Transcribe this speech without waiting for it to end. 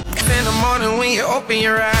morning when you open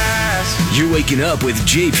your eyes. You're waking up with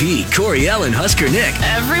JP, Coriel, and Husker Nick.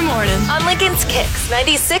 Every morning. On Lincoln's Kicks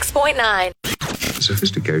 96.9. The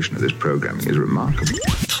sophistication of this programming is remarkable.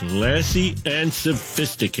 Classy and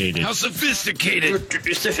sophisticated. How sophisticated?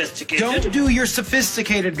 Sophisticated. Don't do your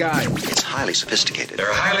sophisticated guy. It's highly sophisticated.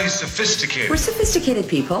 They're highly sophisticated. We're sophisticated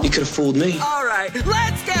people. You could have fooled me. All right,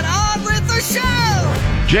 let's get on with the show.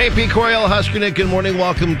 JP, Coriel, Husker Nick, good morning.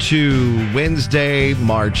 Welcome to Wednesday,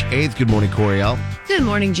 March 8th. Good morning, Coriel. Good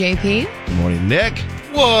morning, JP. Good morning, Nick.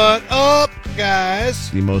 What up, guys?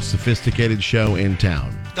 The most sophisticated show in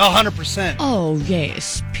town. 100%. Oh,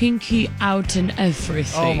 yes. Pinky out and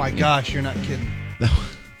everything. Oh, my gosh, you're not kidding.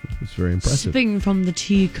 It's very impressive. Sipping from the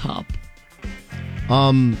teacup.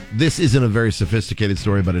 This isn't a very sophisticated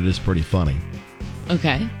story, but it is pretty funny.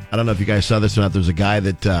 Okay. I don't know if you guys saw this or not. There's a guy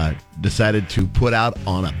that decided to put out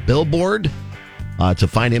on a billboard to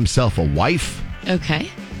find himself a wife. Okay.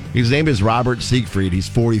 His name is Robert Siegfried. He's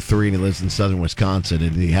 43 and he lives in southern Wisconsin,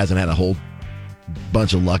 and he hasn't had a whole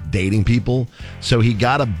bunch of luck dating people. So he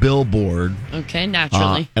got a billboard. Okay,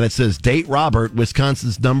 naturally. And it says, "Date Robert,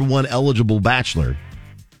 Wisconsin's #1 eligible bachelor."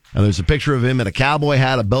 And there's a picture of him in a cowboy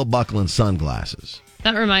hat, a belt buckle, and sunglasses.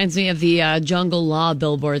 That reminds me of the Jungle Law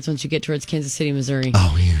billboards once you get towards Kansas City, Missouri.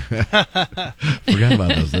 Oh, yeah. Forgot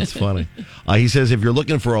about those. That's funny. He says if you're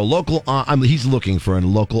looking for a local, he's looking for a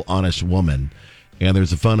local honest woman. And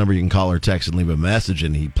there's a phone number you can call or text and leave a message.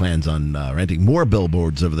 And he plans on renting more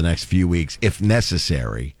billboards over the next few weeks if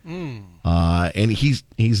necessary. And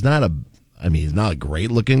he's not a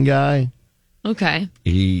great looking guy. Okay.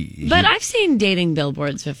 But I've seen dating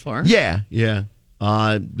billboards before. Yeah.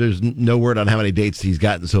 There's no word on how many dates he's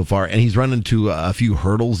gotten so far. And he's run into a few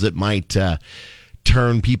hurdles that might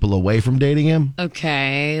turn people away from dating him.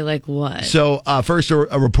 Okay, like what? So first, a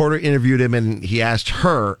reporter interviewed him, and he asked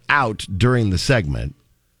her out during the segment.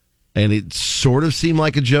 And it sort of seemed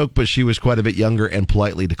like a joke, but she was quite a bit younger and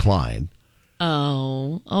politely declined.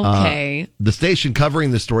 Oh, okay. The station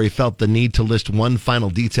covering the story felt the need to list one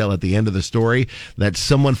final detail at the end of the story, that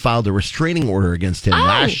someone filed a restraining order against him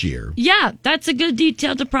last year. Yeah, that's a good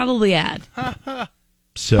detail to probably add.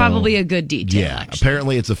 So, probably a good detail, Yeah, actually.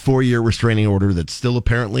 apparently it's a 4-year restraining order that's still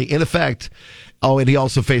apparently in effect. Oh, and he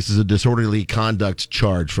also faces a disorderly conduct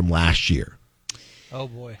charge from last year. Oh,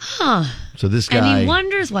 boy. Huh. So this guy... And he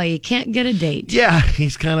wonders why he can't get a date. Yeah,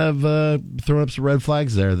 he's kind of throwing up some red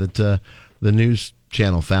flags there that the news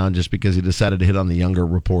channel found just because he decided to hit on the younger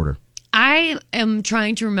reporter. I am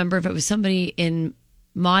trying to remember if it was somebody in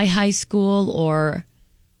my high school or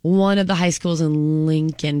one of the high schools in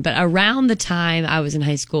Lincoln, but around the time I was in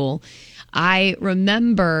high school, I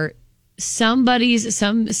remember some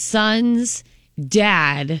son's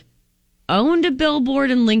dad owned a billboard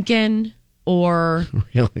in Lincoln or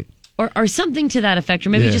Really? or something to that effect, or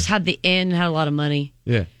maybe just had the inn, had a lot of money.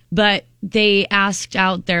 Yeah. But they asked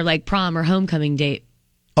out their like prom or homecoming date.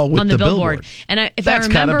 Oh, with on the billboard. And if That's I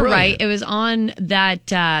remember kinda right, brilliant. it was on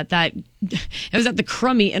that it was at the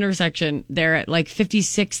crummy intersection there at like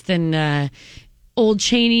 56th and Old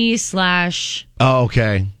Cheney / Oh,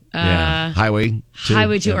 okay. Yeah. Highway 2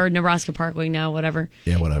 Yeah. or Nebraska Parkway now, whatever.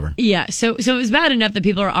 Yeah, whatever. Yeah, so it was bad enough that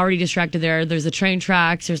people are already distracted there. There's the train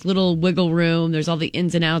tracks, there's little wiggle room, there's all the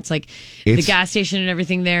ins and outs, like the It's gas station and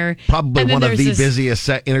everything there. Probably And then one of there's the this-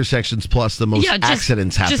 busiest busiest plus the most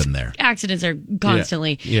accidents happen there. Accidents are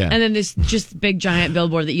constantly. Yeah. And then this just big giant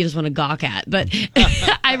billboard that you just want to gawk at. But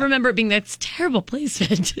I remember it being that's terrible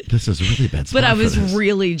placement. This is a really bad spot But I for was this.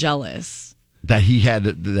 really jealous. That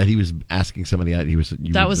he was asking somebody out.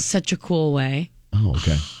 That was such a cool way. Oh,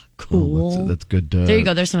 okay. Cool. Oh, that's good. There you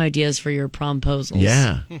go. There's some ideas for your promposals.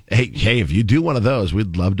 Yeah. Hey, if you do one of those,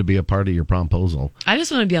 we'd love to be a part of your promposal. I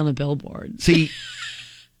just want to be on the billboard. See,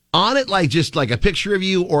 on it, like just like a picture of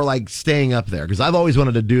you, or like staying up there, because I've always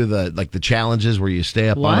wanted to do the challenges where you stay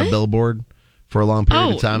up on What? a billboard for a long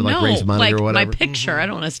period of time, like raise money like or whatever. my picture. I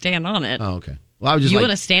don't want to stand on it. Oh, okay. Well, I was just You like,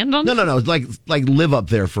 want to stand on it? No. Like live up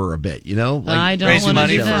there for a bit, you know? Like, I don't raise want to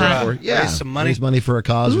money do for, that. raise some money. Raise money for a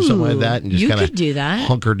cause or something like that, and just you kind could of do that.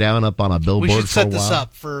 hunker down up on a billboard We should for set a this while.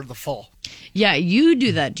 up for the fall. Yeah, you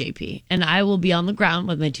do that, JP, and I will be on the ground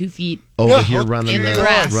with my 2 feet. Over here running in the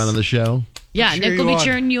grass. running the show. Yeah, cheer Nick will you be on.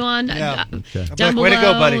 cheering you on Yeah. Okay. down below. Way to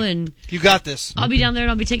go, buddy. And You got this. I'll be down there and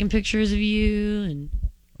I'll be taking pictures of you. And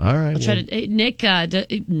All right. I'll try to. Nick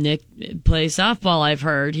plays softball. I've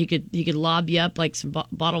heard he could lob you up like some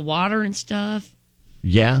bottled water and stuff.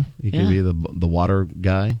 Yeah, he could Yeah. be the water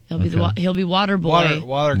guy. He'll be water boy. Water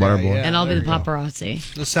Water guy, boy. yeah, and I'll be there the you go.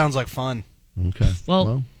 paparazzi. This sounds like fun. Okay.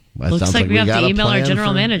 Well, that looks sounds like we have got to a email our plan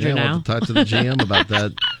general manager we'll now. have to talk to the GM about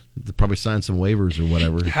that They probably signed some waivers or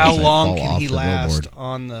whatever. How They long fall can off he the last billboard.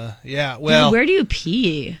 on the? Yeah, Well, well, where do you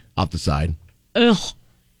pee? Off the side. Ugh.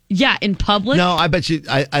 Yeah, in public. No, I bet you.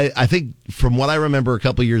 I think from what I remember, a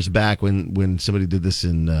couple of years back when somebody did this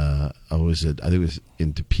in, I think it was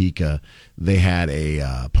in Topeka. They had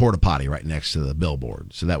a porta potty right next to the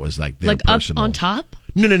billboard, so that was like their like up personal. on top.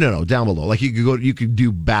 No, down below. Like you could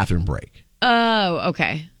do bathroom break Oh,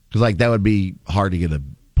 okay. because like that would be hard to get a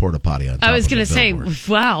porta potty on top. I was going to say,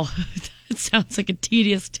 wow, that sounds like a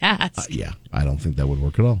tedious task. yeah, I don't think that would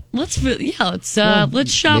work at all. Let's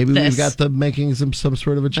shop Maybe this. we've got the makings of some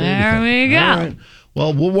sort of a charity There thing. we go. All right.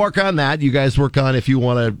 Well, we'll work on that. You guys work on if you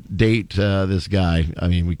want to date this guy. I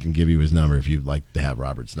mean, we can give you his number if you'd like to have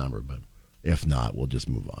Robert's number, but if not, we'll just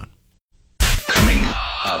move on. Coming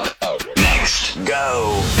up next.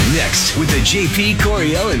 Go. Next with the JP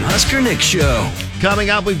Coriel and Husker Nick show. Coming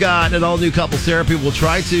up, we've got an all-new couples therapy. We'll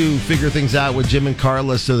try to figure things out with Jim and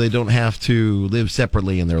Carla so they don't have to live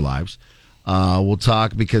separately in their lives. We'll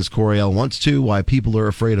talk because Coriel wants to, why people are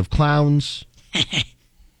afraid of clowns.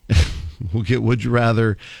 We'll get Would You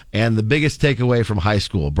Rather and the biggest takeaway from high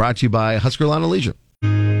school, brought to you by Husqvarna Leisure.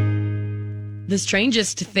 The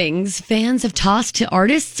strangest things fans have tossed to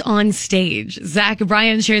artists on stage. Zach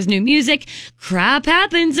Bryan shares new music. Crap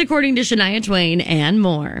happens, according to Shania Twain, and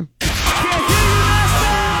more.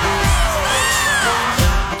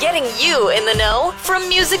 Getting you in the know from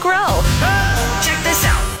Music Row. Check this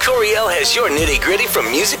out. Coriel has your nitty gritty from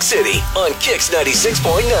Music City on Kix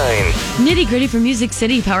 96.9. Nitty gritty from Music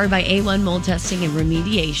City, powered by A1 mold testing and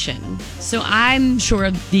remediation. So I'm sure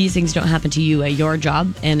these things don't happen to you at your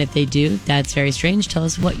job, and if they do, that's very strange. Tell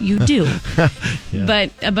us what you do. But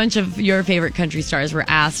a bunch of your favorite country stars were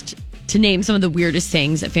asked to name some of the weirdest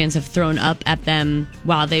things that fans have thrown up at them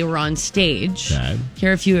while they were on stage. Okay. Here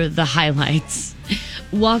are a few of the highlights.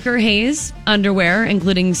 Walker Hayes, underwear,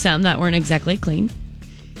 including some that weren't exactly clean.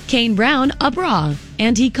 Kane Brown, a bra,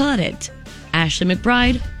 and he caught it. Ashley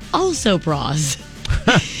McBride, also bras.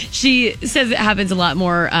 She says it happens a lot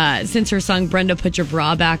more since her song Brenda Put Your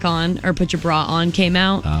Bra Back On, or Put Your Bra On, came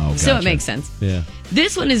out. Oh, So it gotcha. makes sense. Yeah.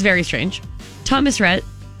 This one is very strange. Thomas Rhett,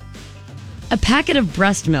 a packet of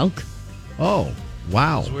breast milk. Oh,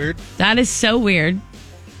 wow. it's weird. That is so weird.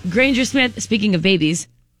 Granger Smith, speaking of babies,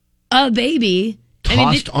 a baby.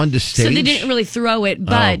 Tossed onto stage? So they didn't really throw it,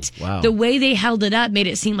 but wow. the way they held it up made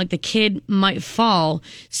it seem like the kid might fall.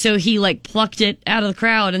 So he like plucked it out of the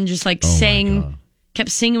crowd and just like kept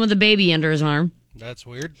singing with a baby under his arm. That's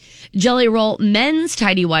weird. Jelly Roll, men's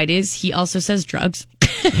tidy whities. He also says drugs.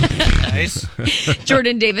 Nice.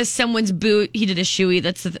 Jordan Davis, someone's boot. He did a shoey.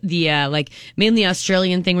 That's the like mainly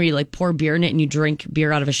Australian thing where you like pour beer in it and you drink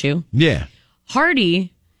beer out of a shoe. Yeah.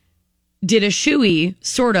 Hardy did a shoey,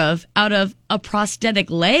 sort of, out of a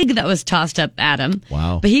prosthetic leg that was tossed up at him.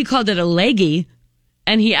 Wow. But he called it a leggy,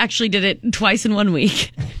 and he actually did it twice in 1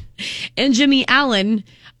 week. And Jimmy Allen,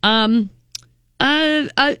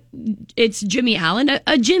 it's Jimmy Allen,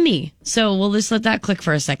 a Jimmy. So we'll just let that click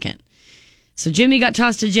for a second. So Jimmy got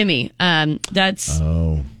tossed to Jimmy. That's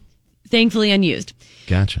thankfully unused.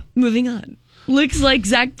 Gotcha. Moving on. Looks like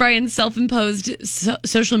Zach Bryan's self-imposed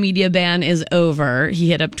social media ban is over.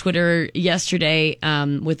 He hit up Twitter yesterday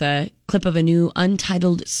with a clip of a new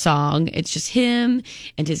untitled song. It's just him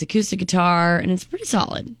and his acoustic guitar, and it's pretty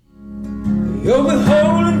solid. You're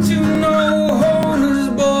beholden to no holders,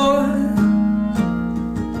 boy.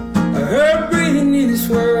 I heard breathing in this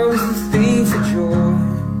world is a thing for joy.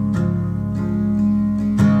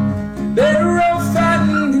 Better off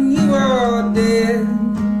fighting than you are dead.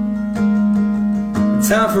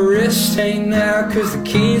 Time for rest ain't now, cause the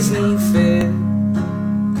kids need fed.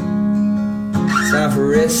 Time for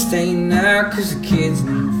rest ain't now, cause the kids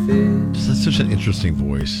need fed. That's such an interesting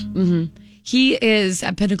voice. Mm-hmm. He is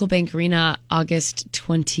at Pinnacle Bank Arena August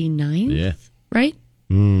 29th. Yeah. Right?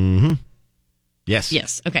 Mm-hmm. Yes.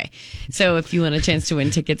 Yes. Okay. So if you want a chance to win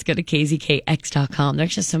tickets, go to kzkx.com.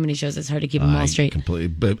 There's just so many shows, it's hard to keep them all straight. Completely.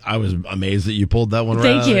 But I was amazed that you pulled that one right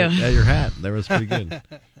Thank out you. of your hat. That was pretty good.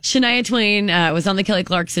 Shania Twain was on the Kelly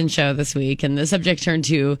Clarkson show this week, and the subject turned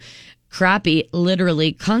to crappy,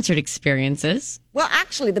 literally, concert experiences. Well,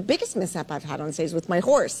 actually, the biggest mishap I've had on stage with my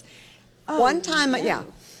horse. One time,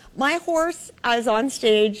 my horse, I was on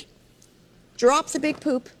stage, drops a big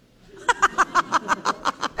poop.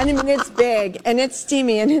 And I mean, it's big, and it's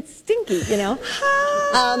steamy, and it's stinky, you know?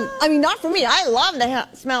 I mean, not for me. I love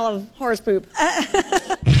the smell of horse poop.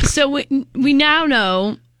 So we now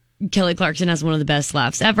know Kelly Clarkson has one of the best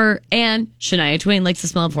laughs ever, and Shania Twain likes the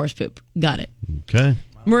smell of horse poop. Got it. Okay.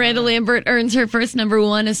 Miranda Lambert earns her first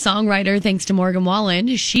 #1 as songwriter thanks to Morgan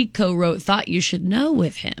Wallen. She co-wrote Thought You Should Know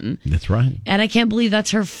with him. That's right. And I can't believe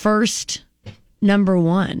that's her first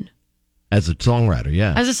 #1. As a songwriter,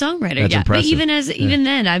 yeah. As a songwriter, That's yeah. impressive. But even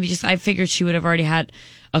then, I figured she would have already had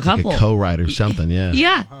a couple. Like a co-writer, something, yeah.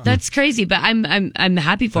 Yeah, that's crazy, but I'm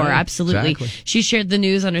happy for her, Right, absolutely. exactly. She shared the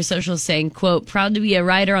news on her socials saying, quote, "Proud to be a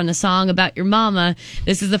writer on a song about your mama.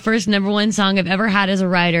 This is the first #1 song I've ever had as a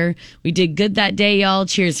writer. We did good that day, y'all.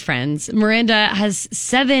 Cheers, friends." Miranda has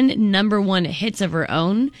 7 #1 hits of her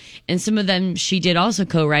own, and some of them she did also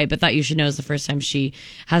co-write, but Thought You Should Know is the first time she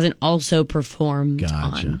hasn't also performed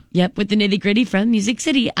on. Yep, with the nitty gritty from Music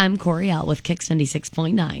City, I'm Coriel with Kicks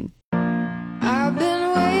 96.9. I've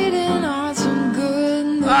been waiting on some good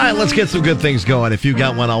news. All right, let's get some good things going. If you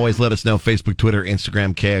got one, always let us know. Facebook, Twitter,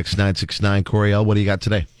 Instagram, KX969. Coriel, what do you got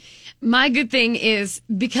today? My good thing is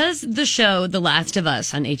because the show The Last of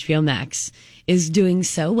Us on HBO Max is doing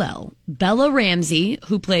so well, Bella Ramsey,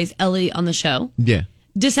 who plays Ellie on the show, Yeah.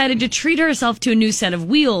 decided to treat herself to a new set of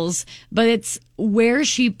wheels, but it's where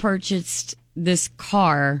she purchased this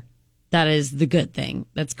car that is the good thing.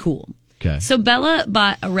 That's cool. Okay. So Bella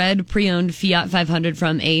bought a red pre-owned Fiat 500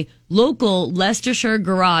 from a local Leicestershire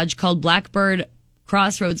garage called Blackbird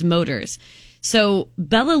Crossroads Motors. So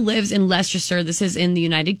Bella lives in Leicestershire. This is in the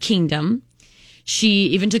United Kingdom. She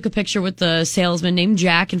even took a picture with the salesman named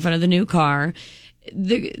Jack in front of the new car.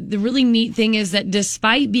 The really neat thing is that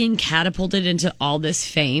despite being catapulted into all this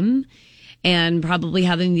fame and probably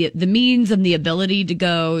having the means and the ability to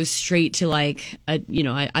go straight to like I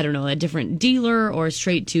don't know, a different dealer or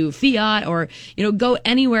straight to Fiat or, go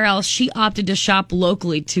anywhere else, she opted to shop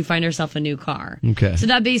locally to find herself a new car. Okay. So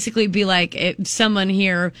that basically be like if someone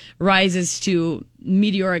here rises to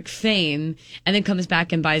meteoric fame and then comes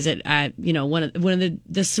back and buys it at, one of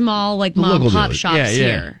the small like mom Local and pop dealers. shops Yeah,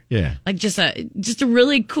 here. yeah. Like just a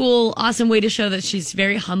really cool, awesome way to show that she's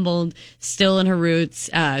very humbled, still in her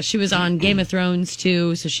roots. She was on Game of Thrones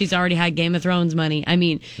too, so she's already had Game of Thrones money. I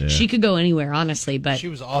mean, she could go anywhere, honestly. But She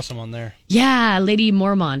was awesome on there. yeah, Lady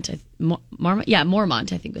Mormont.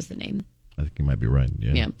 Mormont, I think was the name. I think you might be right.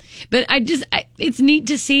 Yeah. Yeah. But it's neat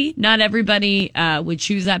to see. Not everybody would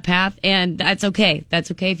choose that path, and that's okay. That's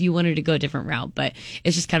okay if you wanted to go a different route, but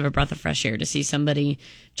it's just kind of a breath of fresh air to see somebody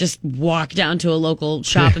just walk down to a local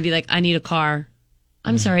shop and be like, I need a car.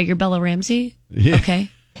 I'm sorry, you're Bella Ramsey? Yeah. Okay.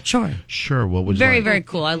 Sure. Sure. What would you Very, like? very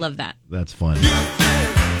cool. I love that. That's fun.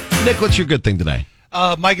 Nick, what's your good thing today?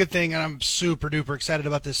 My good thing, and I'm super duper excited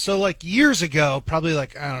about this. So, like years ago, probably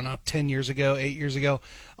 10 years ago, 8 years ago,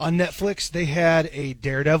 on Netflix, they had a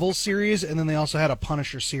Daredevil series, and then they also had a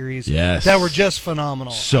Punisher series. Yes. That were just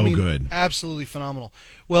phenomenal. So good. Absolutely phenomenal.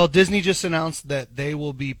 Well, Disney just announced that they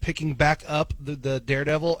will be picking back up the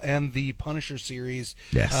Daredevil and the Punisher series.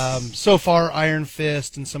 Yes. So far, Iron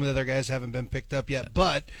Fist and some of the other guys haven't been picked up yet,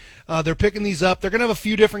 but they're picking these up. They're going to have a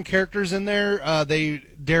few different characters in there.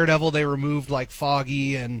 Daredevil, they removed like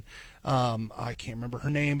Foggy and I can't remember her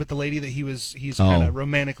name, but the lady that he's kind of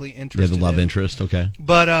romantically interested Yeah, the love in. interest. Okay.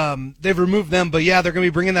 But they've removed them. But yeah, they're going to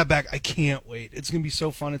be bringing that back. I can't wait. It's going to be so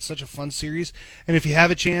fun. It's such a fun series. And if you have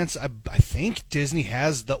a chance, I think Disney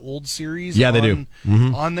has the old series. Yeah, they do.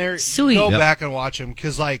 On there. Sweet. Go Yep. back and watch them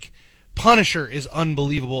because Punisher is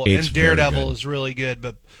unbelievable It's and very Daredevil good. is really good,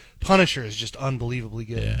 but Punisher is just unbelievably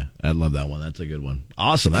good. Yeah, I love that one. That's a good one.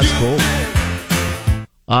 Awesome. That's cool.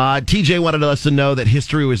 TJ wanted us to know that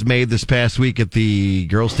history was made this past week at the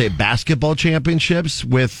Girls State Basketball Championships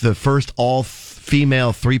with the first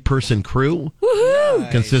all-female three-person crew. Woohoo!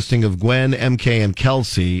 Consisting of Gwen, MK, and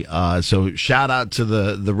Kelsey. So shout out to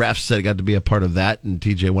the refs that got to be a part of that. And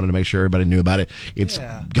TJ wanted to make sure everybody knew about it. It's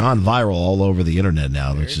gone viral all over the internet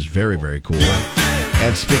now, which is very, very cool.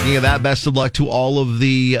 And speaking of that, best of luck to all of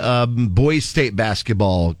the boys state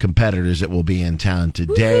basketball competitors that will be in town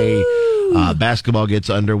today. Basketball gets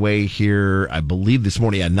underway here, I believe, this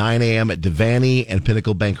morning at 9 a.m. at Devaney and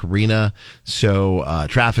Pinnacle Bank Arena. So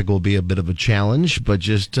traffic will be a bit of a challenge, but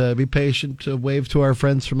just be patient. Wave to our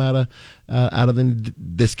friends from out of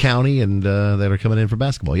this county and that are coming in for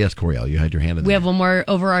basketball. Yes, Coriel, you had your hand in there. We have one more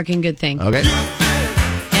overarching good thing. Okay.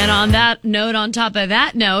 And on that note, on top of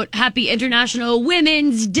that note, happy International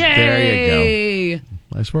Women's Day. There you go.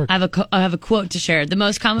 Nice work. I have a quote to share. The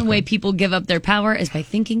most common way people give up their power is by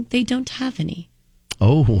thinking they don't have any.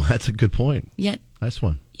 Oh, that's a good point. Yet Nice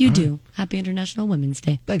one. you All do. right. Happy International Women's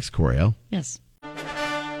Day. Thanks, Coriel. Yes.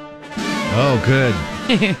 Oh, good.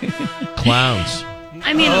 Clowns.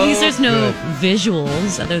 I mean, at least there's no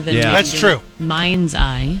visuals other than Yeah. That's true. mind's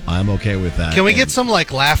eye. I'm okay with that. Can we And- get some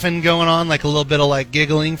laughing going on, like a little bit of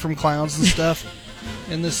giggling from clowns and stuff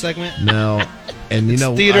in this segment? No. And you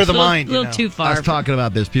know, theater of the a little, mind. little you know. too I far. was talking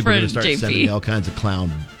about this. People are going to for start JP. sending me all kinds of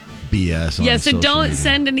clown BS. On Yeah, so social don't media.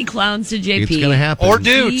 send any clowns to JP. It's going to happen. Or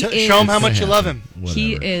do. He Show him is- how much It's you gonna love happen. him.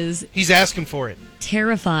 He Whatever. is He's asking for it.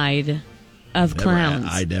 terrified of clowns.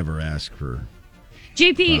 I never ask for.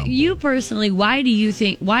 JP, you personally, why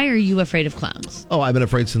are you afraid of clowns? Oh, I've been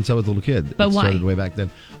afraid since I was a little kid. But it why? started way back then.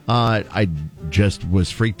 I just was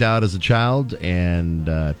freaked out as a child and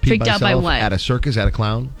peed Freaked out by myself what? at a circus, at a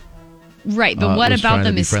clown. Right, but what was about trying to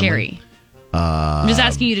them be is friendly. scary? I'm just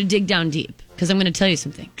asking you to dig down deep because I'm going to tell you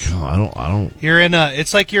something. Oh, I don't.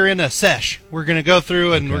 It's like you're in a sesh. We're gonna go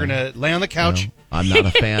through and we're gonna lay on the couch. I'm not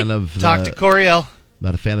a fan of Talk to Coriel.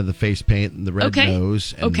 Not a fan of the face paint and the red Okay.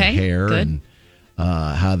 nose and Okay, the hair good. and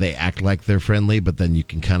how they act like they're friendly, but then you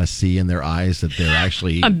can kind of see in their eyes that they're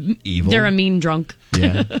actually evil. They're a mean drunk.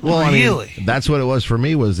 Yeah. Well, I Really? mean, that's what it was for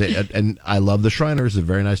me. And I love the Shriners. They're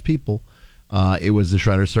very nice people. It was the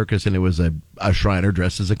Shriner Circus, and it was a Shriner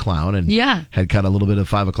dressed as a clown, and Yeah. had kind of a little bit of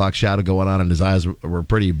 5 o'clock shadow going on, and his eyes were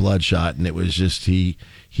pretty bloodshot, and it was just he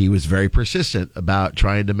was very persistent about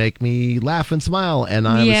trying to make me laugh and smile, and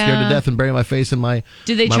I was scared Yeah. to death and bury my face in my.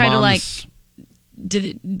 Do they my try to mom's-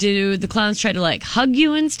 do the clowns try to like hug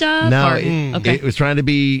you and stuff? No, Or- okay. it was trying to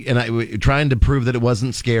be, and trying to prove that it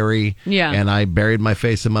wasn't scary. Yeah. And I buried my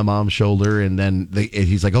face in my mom's shoulder, and then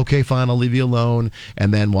he's like, "Okay, fine, I'll leave you alone."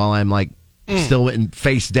 And then while I'm like still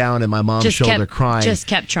face down in my mom's Just shoulder kept- crying, just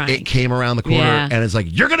kept trying. It came around the corner, Yeah. and it's like,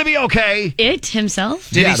 "You're gonna be okay." It himself?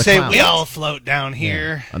 Did Yeah, he the say clown. we all float down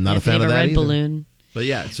here? I'm not a If fan you of have a that red either. balloon. But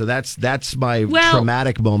yeah, so that's my Well-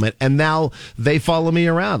 traumatic moment, and now they follow me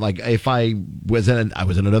around. Like if I was in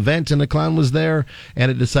an event and a clown was there, and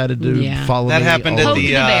it decided to Yeah. follow That me. happened all at Poke the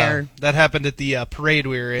the bear. that happened at the parade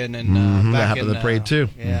we were in, and Mhm, back that happened in at the parade too.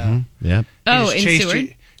 Yeah, Mhm, yeah. Oh, He in chased Seward?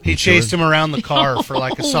 you- He chased him around the car for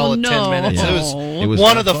like a solid 10 minutes. Yeah. It It was was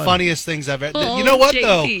one not of the fun. funniest things I've ever. Oh, You know what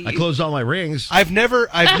though? JP. I closed all my rings. I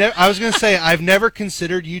was going to say I've never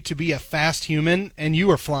considered you to be a fast human, and you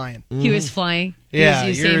were flying. He was flying. Yeah, he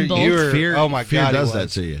was Usain Bolt. you're. Oh my Fear god, does he that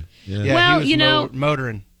was. to you. Yeah. Yeah, Well, he was you know-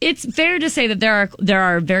 motoring. It's fair to say that there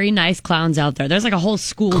are very nice clowns out there. There's like a whole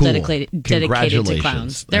school Cool. dedicated to Congratulations.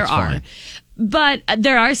 clowns. There That's are. fine. But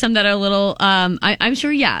there are some that are a little, I'm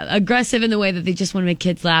sure, yeah, aggressive in the way that they just want to make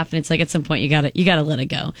kids laugh, and it's like at some point you gotta let it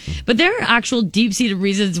go. But there are actual deep-seated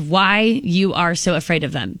reasons why you are so afraid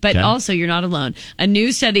of them. But Okay. also, you're not alone. A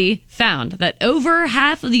new study found that over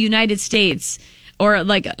half of the United States, or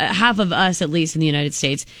like half of us at least in the United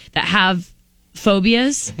States, that have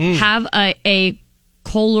phobias have a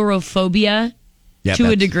colorophobia Yeah, to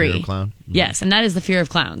that's a the degree. fear of clown. Yes, and that is the fear of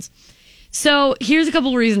clowns. So here's a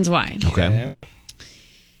couple of reasons why. Okay.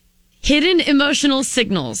 Hidden emotional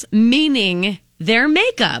signals, meaning their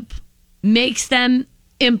makeup makes them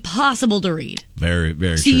impossible to read. Very,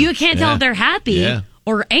 very. So true. you can't tell Yeah. if they're happy Yeah.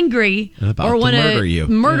 or angry And about or to want murder you.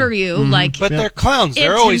 murder you. Like, But they're clowns.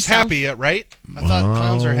 They're It's always himself. happy, right? I thought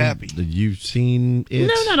clowns are happy. You've seen it.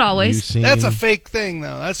 No, not always. You've seen- That's a fake thing,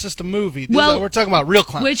 though. That's just a movie. Well, We're talking about real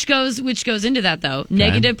clowns. which goes into that though.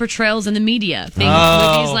 Negative portrayals in the media, things,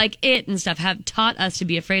 Oh. movies like It and stuff have taught us to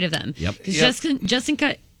be afraid of them. Yep. 'Cause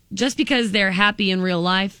Yep. just because they're happy in real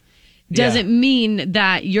life doesn't mean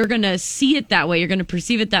that you're going to see it that way. You're going to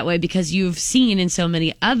perceive it that way because you've seen in so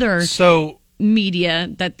many other So media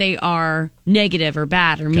that they are negative or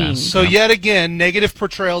bad or mean. So yet again, negative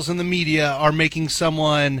portrayals in the media are making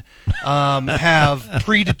someone have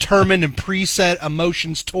predetermined and preset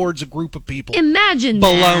emotions towards a group of people. Imagine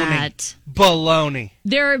Baloney. that. Baloney.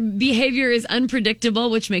 Their behavior is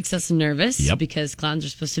unpredictable, which makes us nervous Yep. because clowns are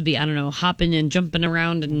supposed to be, I don't know, hopping and jumping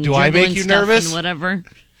around and Do I make dribbling you stuff nervous? and whatever.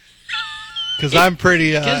 Because I'm pretty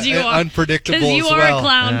You are unpredictable Because you as are well. a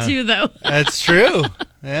clown too, though. That's true.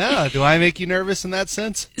 Yeah. Do I make you nervous in that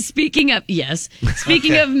sense? Speaking of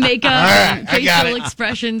Okay. of makeup All right, and I got facial it.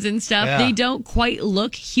 expressions and stuff, Yeah. they don't quite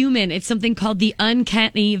look human. It's something called the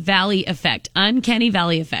uncanny valley effect. Uncanny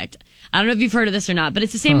valley effect. I don't know if you've heard of this or not, but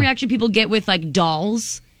it's the same reaction people get with like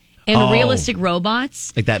dolls and Oh. realistic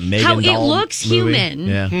robots. like that Megan How it doll looks movie. human.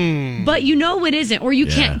 Yeah. But you know it isn't, or you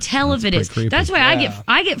Yeah, can't tell if it that's is. pretty creepy. That's why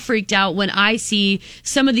I get freaked out when I see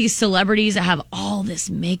some of these celebrities that have all this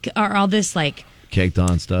makeup or all this like Caked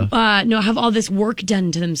on stuff. have all this work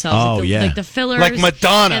done to themselves. Oh, like the, yeah. like the fillers, Like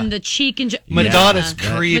Madonna. and the cheek and Madonna's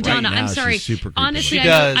Yeah. creepy. Madonna, Right now, I'm she's sorry. super creepy. Honestly, She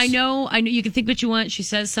does. I know. You can think what you want. She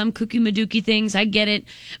says some cuckoo madookie things. I get it,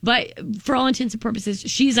 but for all intents and purposes,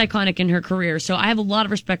 she's iconic in her career. So I have a lot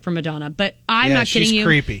of respect for Madonna. But I'm Yeah, not kidding she's you.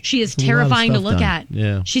 creepy. She is A lot of terrifying to stuff look done. at.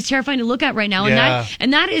 Yeah. She's terrifying to look at right now, Yeah.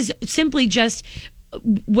 and that is simply just.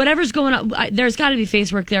 Whatever's going on, there's got to be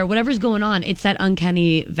face work there. Whatever's going on, it's that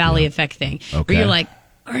uncanny valley effect thing Okay. where you're like,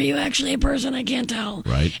 are you actually a person? I can't tell.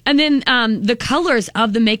 Right. And then the colors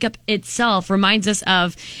of the makeup itself reminds us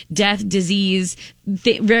of death, disease,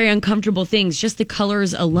 very uncomfortable things, just the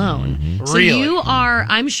colors alone. Mm-hmm. So you are,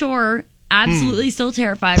 I'm sure, absolutely still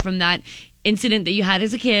terrified from that incident that you had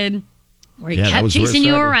as a kid where he kept chasing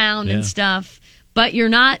you around and stuff. But you're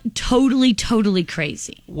not totally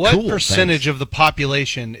crazy. What percentage of the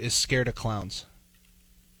population is scared of clowns?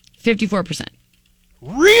 54%.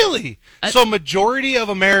 Really? So majority of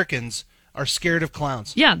Americans are scared of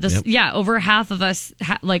clowns. Yeah, over half of us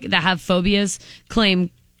that have phobias claim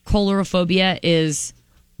coulrophobia is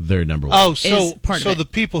their number one. Oh, so the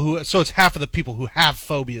people who it's half of the people who have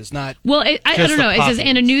phobias, not well. I don't know. It says,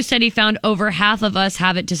 and a new study found over half of us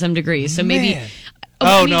have it to some degree. So maybe.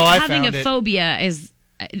 I having found a phobia is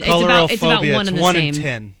it's about one in the one same. in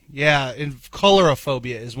 10. Yeah, and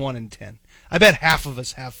coulrophobia is 1 in 10. I bet half of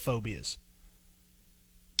us have phobias.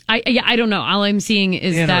 I don't know. All I'm seeing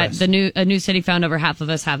is that a new study found over half of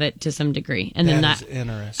us have it to some degree, and then that is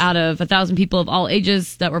interesting. Out of 1,000 people of all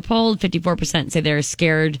ages that were polled, 54% say they're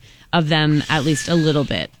scared of them at least a little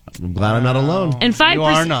bit. I'm glad I'm not alone. And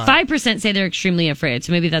 5% say they're extremely afraid.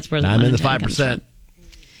 So maybe that's where I'm in the 5%.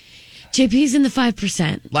 JP's in the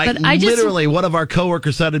 5%. Like, but literally, one of our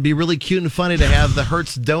coworkers thought it'd be really cute and funny to have the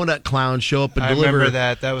Hertz donut clown show up and deliver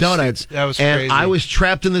donuts. That was and crazy. I was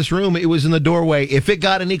trapped in this room. It was in the doorway. If it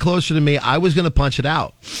got any closer to me, I was going to punch it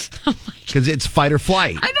out. Because it's fight or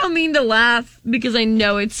flight. I don't mean to laugh because I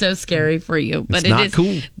know it's so scary for you. But it's not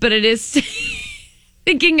cool. But it is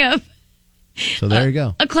thinking of. So there you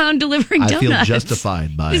go. A clown delivering donuts. I feel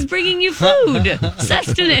justified by He's bringing you food,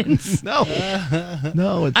 sustenance. No.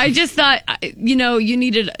 I just thought, you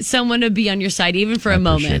needed someone to be on your side, even for a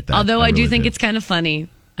moment. That. Although I do really think do. it's kind of funny.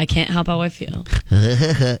 I can't help how I feel.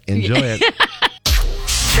 Enjoy it.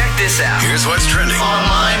 Check this out. Here's what's trending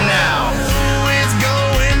Online now. It's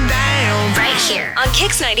going down. Right here on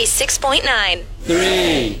Kix 96.9.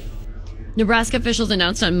 3. Nebraska officials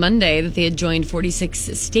announced on Monday that they had joined 46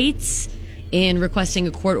 states in requesting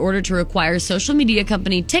a court order to require social media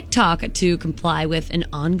company TikTok to comply with an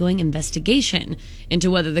ongoing investigation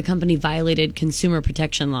into whether the company violated consumer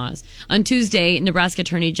protection laws. On Tuesday, Nebraska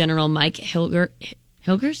Attorney General Mike Hilgers,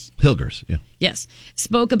 yeah. Yes,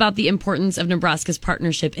 spoke about the importance of Nebraska's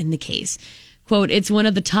partnership in the case. Quote, it's one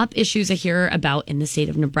of the top issues I hear about in the state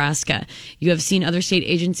of Nebraska. You have seen other state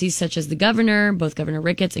agencies such as the governor, both Governor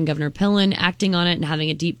Ricketts and Governor Pillen, acting on it and having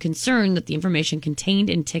a deep concern that the information contained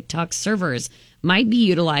in TikTok's servers might be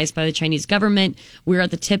utilized by the Chinese government. We're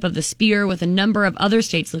at the tip of the spear with a number of other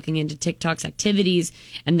states looking into TikTok's activities,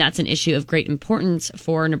 and that's an issue of great importance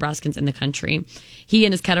for Nebraskans in the country. He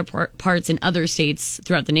and his counterparts in other states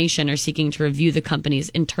throughout the nation are seeking to review the company's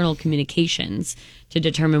internal communications to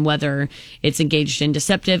determine whether it's engaged in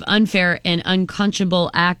deceptive, unfair, and unconscionable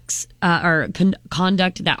acts or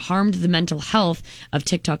conduct that harmed the mental health of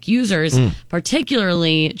TikTok users,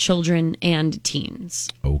 particularly children and teens.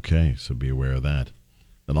 Okay, so be aware of that.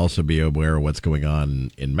 And also be aware of what's going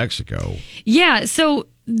on in Mexico. Yeah, so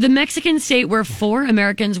the Mexican state where 4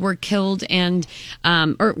 Americans were killed and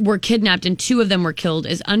or were kidnapped and 2 of them were killed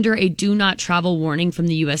is under a do not travel warning from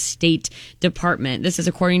the U.S. State Department. This is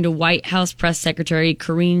according to White House Press Secretary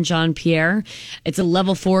Karine Jean-Pierre. It's a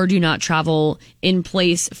level 4 do not travel in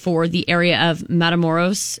place for the area of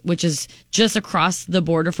Matamoros, which is just across the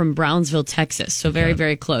border from Brownsville, Texas. So very,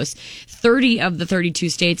 very close. 30 of the 32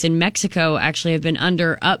 states in Mexico actually have been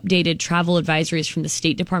under updated travel advisories from the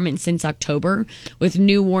State Department since October, with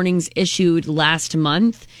new warnings issued last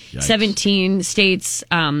month. Yikes. 17 states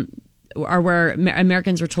are where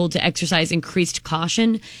Americans were told to exercise increased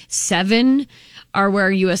caution. 7 are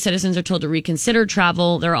where U.S. citizens are told to reconsider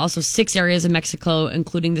travel. There are also 6 areas of Mexico,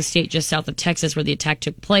 including the state just south of Texas where the attack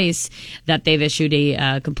took place, that they've issued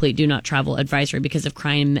a complete do not travel advisory because of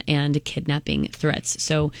crime and kidnapping threats.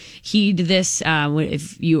 So heed this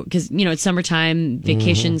if you, because, it's summertime,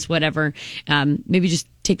 vacations, whatever. Maybe just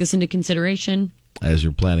take this into consideration as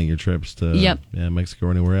you're planning your trips to Mexico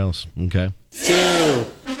or anywhere else. Okay. 2.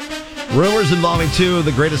 Rumors involving 2 of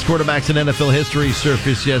the greatest quarterbacks in NFL history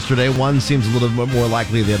surfaced yesterday. One seems a little bit more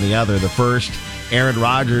likely than the other. The first, Aaron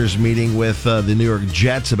Rodgers meeting with the New York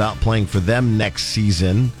Jets about playing for them next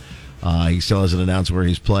season. He still hasn't announced where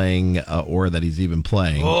he's playing or that he's even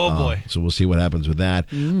playing. Oh, boy. So we'll see what happens with that.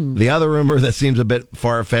 The other rumor that seems a bit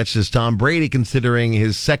far-fetched is Tom Brady considering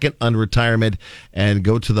his second unretirement and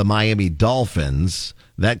go to the Miami Dolphins.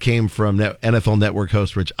 That came from NFL Network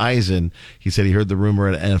host Rich Eisen. He said he heard the rumor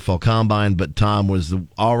at NFL Combine, but Tom was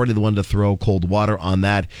already the one to throw cold water on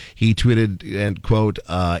that. He tweeted, and quote,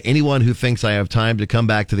 anyone who thinks I have time to come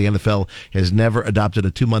back to the NFL has never adopted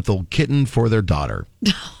a 2-month-old kitten for their daughter.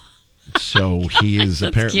 So he is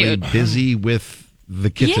apparently cute. busy with the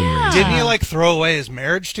kitten raising. Didn't he throw away his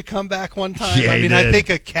marriage to come back one time? Yeah, he I did. think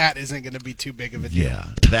a cat isn't going to be too big of a deal. Yeah,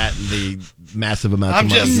 that and the massive amount I'm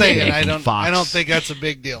of money just saying, from Fox I don't think that's a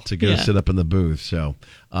big deal. to go sit up in the booth. So,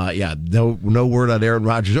 no word on Aaron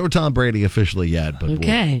Rodgers or Tom Brady officially yet, but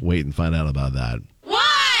Okay. we'll wait and find out about that.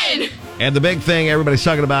 And the big thing everybody's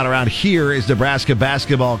talking about around here is Nebraska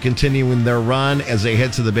basketball continuing their run as they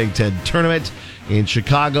head to the Big Ten tournament in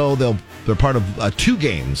Chicago. They're part of 2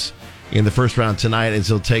 games in the first round tonight as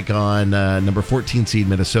they'll take on number 14 seed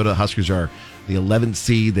Minnesota. Huskers are the 11th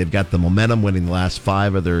seed. They've got the momentum, winning the last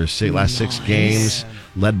 5 of their last 6 games,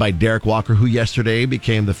 led by Derek Walker, who yesterday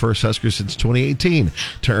became the first Husker since 2018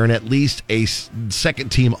 to earn at least a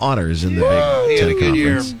second-team honors in the Big Ten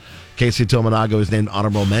Conference. Casey Tominago is named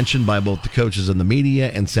honorable mention by both the coaches and the media,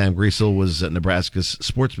 and Sam Griesel was Nebraska's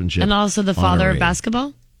sportsmanship. And also the father honoree. of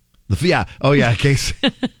basketball? Casey.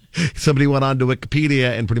 Somebody went on to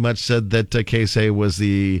Wikipedia and pretty much said that Casey was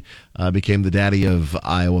became the daddy of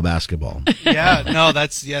Iowa basketball. Yeah, no,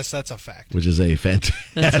 that's a fact. Which is a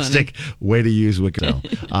fantastic way to use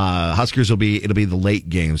Wikipedia. Huskers it'll be the late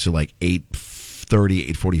game, so like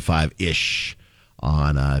 8:30, 8:45-ish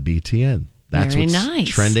on BTN. That's Very what's nice.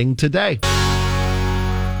 trending today.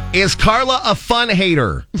 Is Carla a fun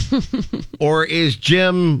hater? Or is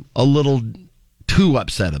Jim a little too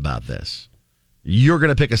upset about this? You're going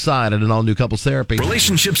to pick a side in an all-new couples therapy.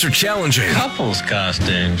 Relationships are challenging. Couples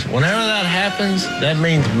costumes. Whenever that happens, that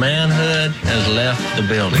means manhood has left the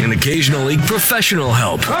building. And occasionally professional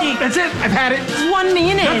help. Oh, that's it. I've had it. 1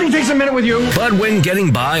 minute. Nothing takes a minute with you. But when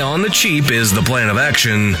getting by on the cheap is the plan of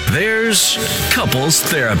action, there's couples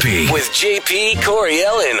therapy. With JP,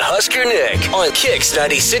 Coriel, and Husker Nick on Kicks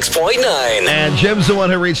 96.9. And Jim's the one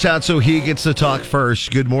who reached out, so he gets to talk first.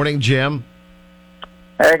 Good morning, Jim.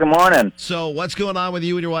 Hey, good morning. So what's going on with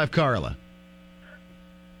you and your wife, Carla?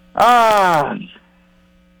 I'm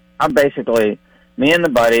basically, me and the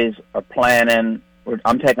buddies are planning,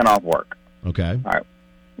 I'm taking off work. Okay. All right.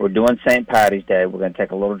 We're doing St. Patty's Day. We're going to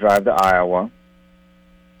take a little drive to Iowa.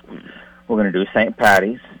 We're going to do St.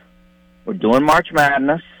 Patty's. We're doing March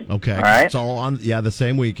Madness. Okay. All right. It's all on, the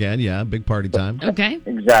same weekend. Yeah, big party time. Okay.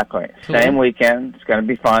 Exactly. Cool. Same weekend. It's going to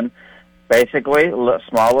be fun. Basically, a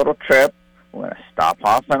small little trip. We're going to stop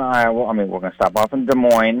off in Iowa. We're going to stop off in Des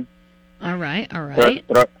Moines. All right.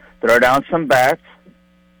 Throw down some bets.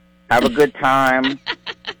 Have a good time.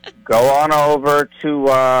 Go on over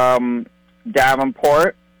to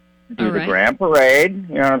Davenport. Do All the right. Grand Parade.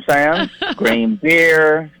 You know what I'm saying? Green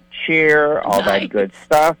beer, cheer, all that good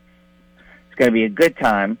stuff. It's going to be a good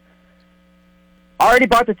time. Already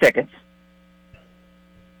bought the tickets.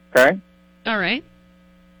 Okay? All right.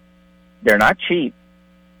 They're not cheap.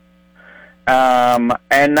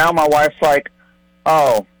 And now my wife's like,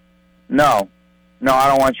 oh, no, I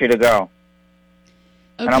don't want you to go.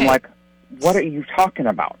 Okay. And I'm like, what are you talking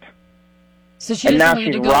about? So she And doesn't now want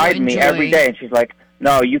you she's to go riding me enjoy. every day, and she's like,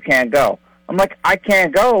 no, you can't go. I'm like, I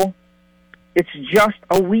can't go. It's just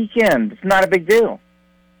a weekend. It's not a big deal.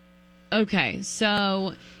 Okay,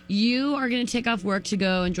 so you are going to take off work to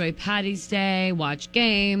go enjoy Patty's Day, watch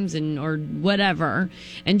games, or whatever,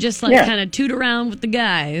 and just kind of toot around with the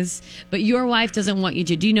guys. But your wife doesn't want you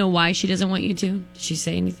to. Do you know why she doesn't want you to? Did she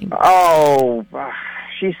say anything? Oh,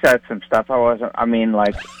 she said some stuff.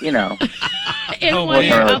 You know. In one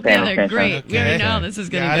ear, out the other. Great. We already know how this is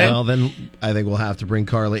going to go. Well, then I think we'll have to bring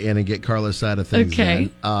Carla in and get Carla's side of things. Okay.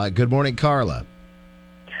 Then. Good morning, Carla.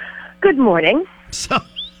 Good morning. So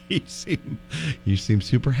you seem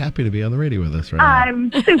super happy to be on the radio with us right now.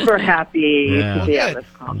 I'm super happy Yeah. to be on this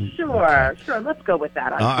call. Sure. Let's go with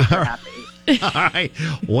that. I'm super happy. All right.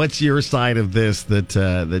 What's your side of this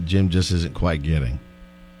that Jim just isn't quite getting?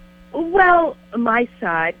 Well, my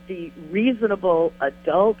side, the reasonable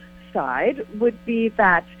adult side, would be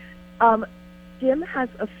that Jim has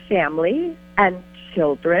a family and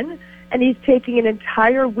children, and he's taking an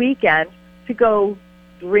entire weekend to go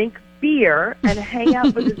drink beer and hang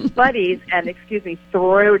out with his buddies and,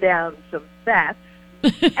 throw down some bets,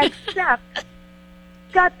 except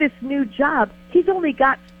got this new job. He's only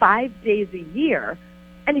got 5 days a year,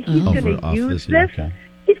 and he's going to use this. Okay.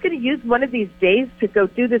 He's going to use one of these days to go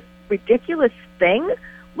do this ridiculous thing.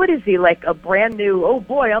 What is he, like a brand new, oh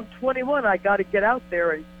boy, I'm 21, I got to get out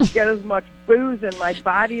there and get as much booze in my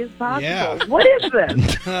body as possible. Yeah. What is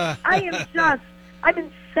this? I'm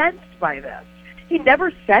incensed by this. He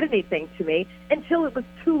never said anything to me until it was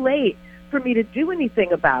too late for me to do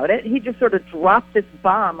anything about it. He just sort of dropped this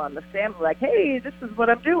bomb on the family, like, hey, this is what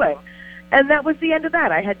I'm doing. And that was the end of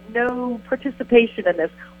that. I had no participation in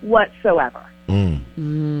this whatsoever.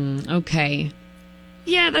 Okay.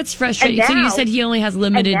 Yeah, that's frustrating. And So you now- said he only has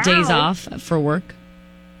limited and now- days off for work?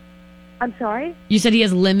 I'm sorry? You said he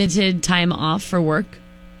has limited time off for work?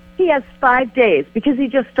 He has 5 days because he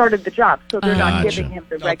just started the job, so they're not Gotcha. giving him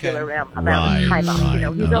the regular amount of Right, time off. right.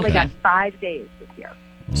 He's only Okay. got 5 days this year.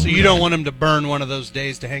 So you don't want him to burn one of those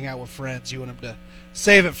days to hang out with friends. You want him to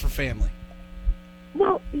save it for family.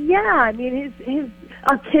 Well, yeah. I mean,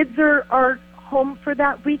 our kids are home for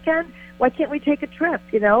that weekend. Why can't we take a trip?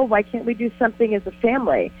 Why can't we do something as a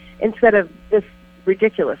family instead of this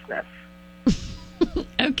ridiculousness?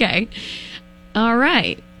 Okay. All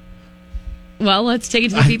right. Well, let's take it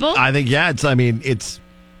to the people. I think,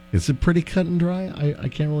 is it pretty cut and dry? I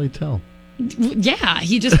can't really tell. Yeah,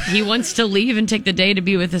 he wants to leave and take the day to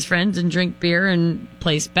be with his friends and drink beer and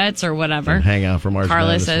place bets or whatever. And hang out for March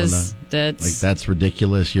Carla Madness says when, that's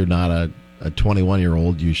ridiculous. You're not a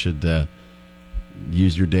 21-year-old. You should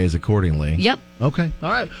use your days accordingly. Yep. Okay.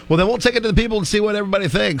 All right. Well, then we'll take it to the people and see what everybody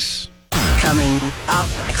thinks. Coming up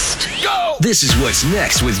next. Go! This is what's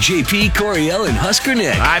next with JP, Coriel, and Husker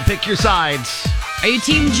Nick. I pick your sides. Are you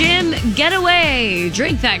Team Jim? Get away.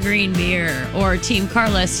 Drink that green beer. Or Team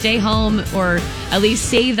Carla? Stay home or at least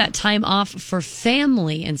save that time off for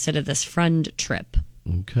family instead of this friend trip.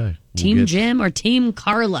 Okay. Team Jim or Team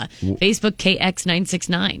Carla? Facebook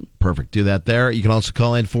KX969. Perfect. Do that there. You can also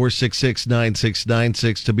call in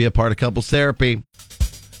 466-9696 to be a part of Couples Therapy.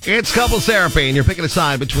 It's Couples Therapy, and you're picking a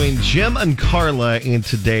side between Jim and Carla in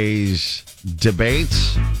today's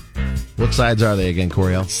debates. What sides are they again,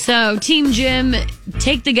 Coriel? So, Team Jim,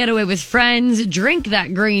 take the getaway with friends, drink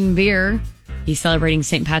that green beer. He's celebrating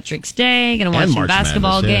St. Patrick's Day, going to watch some March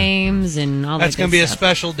basketball Madness, yeah. games and all that. That's going to be a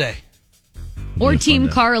special day. Or Team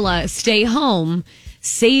Carla, stay home,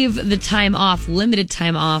 save the time off, limited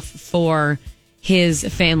time off for his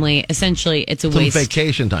family. Essentially, it's a Some waste.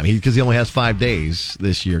 vacation time because he only has 5 days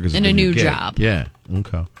this year. And a new gig. job. Yeah.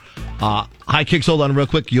 Okay. Hi, Kicks. Hold on real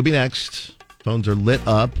quick. You'll be next. Phones are lit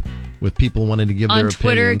up with people wanting to give their On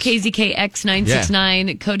Twitter, opinions.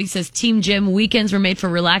 KZKX969, Cody says, Team Jim, weekends were made for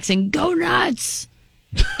relaxing. Go nuts!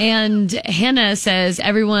 And Hannah says,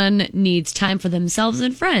 everyone needs time for themselves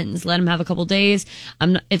and friends. Let them have a couple days.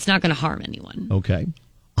 It's not going to harm anyone. Okay.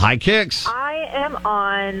 Hi, Kicks. I am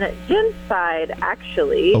on Jim's side,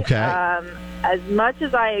 actually. Okay. As much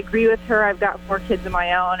as I agree with her, I've got 4 kids of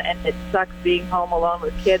my own, and it sucks being home alone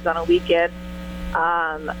with kids on a weekend.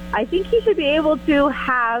 I think he should be able to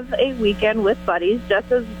have a weekend with buddies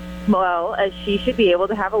just as well as she should be able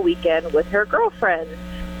to have a weekend with her girlfriend.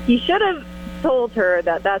 He should have told her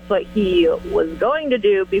that that's what he was going to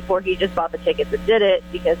do before he just bought the tickets and did it,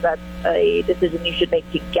 because that's a decision you should make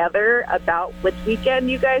together about which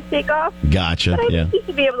weekend you guys take off. Gotcha. But I Yeah. think he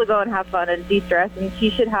should be able to go and have fun and de-stress, and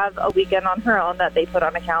she should have a weekend on her own that they put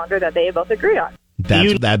on a calendar that they both agree on.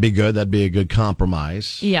 That'd be good. That'd be a good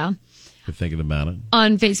compromise. Yeah. If you're thinking about it.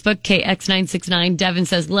 On Facebook, KX969, Devin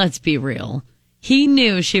says, let's be real. He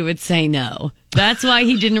knew she would say no. That's why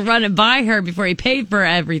he didn't run it by her before he paid for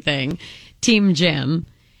everything. Team Jim.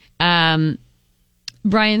 Brian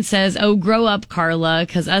says, oh, grow up, Carla,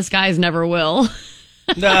 because us guys never will.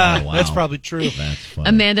 Nah, Oh, wow. that's probably true. That's funny.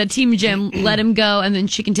 Amanda, Team Jim, let him go, and then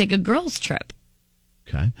she can take a girls' trip.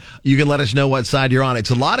 Okay. You can let us know what side you're on. It's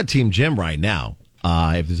a lot of Team Jim right now.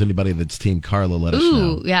 If there's anybody that's Team Carla, let us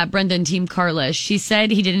know. Ooh, yeah, Brendan, Team Carla. She said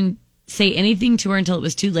he didn't say anything to her until it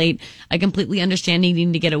was too late. I completely understand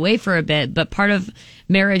needing to get away for a bit, but part of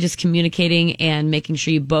marriage is communicating and making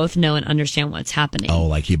sure you both know and understand what's happening. Oh,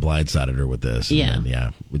 like he blindsided her with this. Yeah. And then,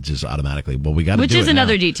 yeah. Which is automatically, well, we got to Which do is it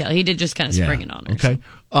another now. detail. He did just kind of spring it on her. Okay.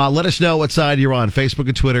 Let us know what side you're on. Facebook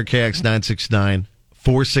and Twitter, KX969,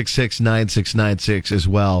 466-9696 as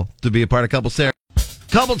well to be a part of Couples Therapy.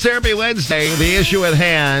 Couples Therapy Wednesday. The issue at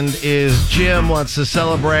hand is Jim wants to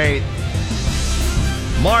celebrate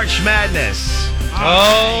March Madness.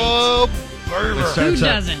 Oh, It Berber. starts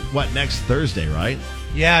up, what, next Thursday, right?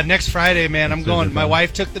 Yeah, next Friday, man. I'm Next going. Thursday, My Friday.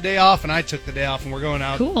 wife took the day off, and I took the day off, and we're going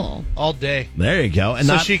out Cool. all day. There you go. And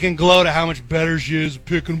so not, she can gloat at how much better she is at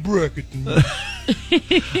picking bracket than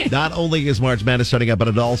me. not only is March Madness starting up, but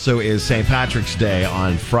it also is St. Patrick's Day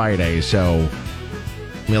on Friday. So,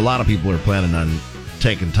 I mean, a lot of people are planning on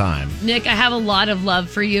taking time. Nick, I have a lot of love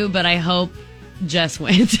for you, but I hope Jess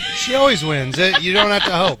wins. She always wins. You don't have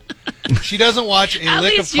to hope. She doesn't watch a At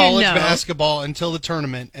lick of least you college know. basketball until the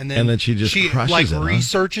tournament, and then she just crushes like it, huh?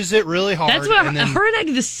 researches it really hard. That's what and then her and I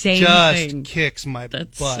do the same just thing. kicks my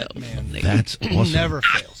butt, so man. That's awesome. Never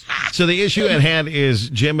fails. So the issue at hand is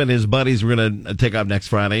Jim and his buddies were going to take off next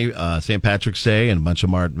Friday, St. Patrick's Day, and a bunch of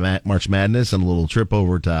March Madness, and a little trip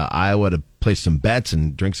over to Iowa to place some bets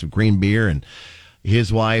and drink some green beer. And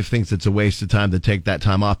his wife thinks it's a waste of time to take that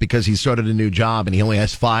time off because he started a new job and he only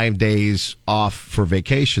has 5 days off for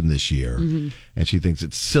vacation this year. Mm-hmm. And she thinks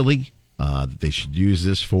it's silly. That they should use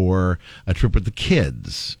this for a trip with the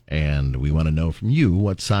kids. And we want to know from you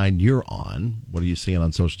what side you're on. What are you seeing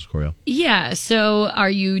on socials, Coriel? Yeah, so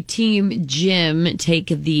are you team Jim, take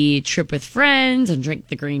the trip with friends and drink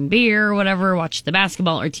the green beer or whatever, watch the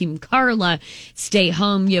basketball, or team Carla, stay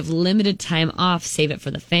home, you have limited time off, save it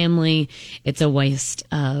for the family, it's a waste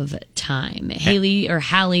of time.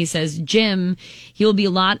 Hallie says, Jim, he will be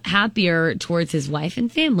a lot happier towards his wife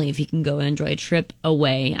and family if he can go and enjoy a trip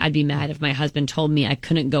away. I'd be mad if my husband told me I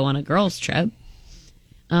couldn't go on a girls' trip.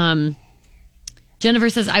 Jennifer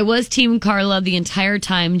says, I was team Carla the entire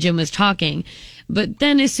time Jim was talking, but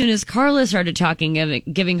then as soon as Carla started talking,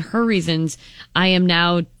 giving her reasons, I am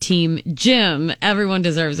now team Jim. Everyone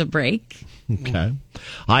deserves a break. Okay.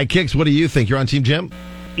 Hi, Kix. What do you think? You're on team Jim?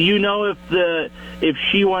 You know, if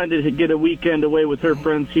she wanted to get a weekend away with her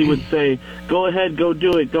friends, he would say, go ahead, go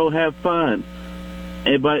do it, go have fun.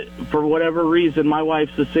 But for whatever reason, my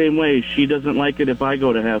wife's the same way. She doesn't like it if I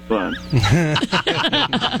go to have fun.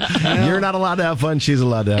 You're not allowed to have fun. She's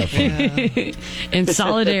allowed to have fun. In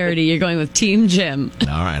solidarity, you're going with team Jim.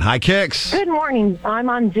 All right. Hi, Kix. Good morning. I'm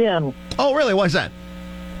on Jim. Oh, really? Why's that?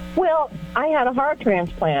 Well, I had a heart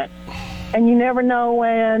transplant, and you never know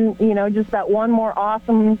when, just that one more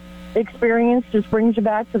awesome experience just brings you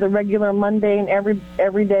back to the regular mundane,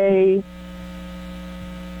 everyday.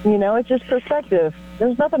 It's just perspective.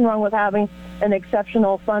 There's nothing wrong with having an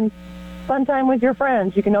exceptional, fun time with your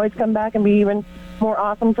friends. You can always come back and be even more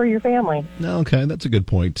awesome for your family. Okay, that's a good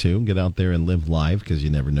point, too. Get out there and live life because you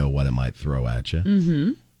never know what it might throw at you.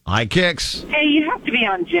 Mm-hmm. Hi, Kix. Hey, you have to be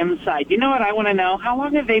on Jim's side. You know what I want to know? How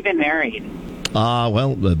long have they been married?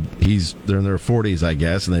 Well, they're in their 40s, I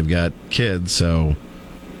guess, and they've got kids, so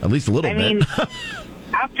at least a little bit.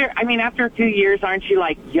 After a few years, aren't you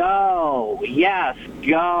like, yo, yes,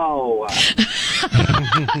 go?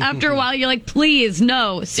 After a while, you're like, please,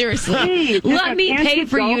 no, seriously. Please, let me can't pay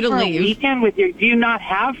for go you to for leave. A weekend with do you not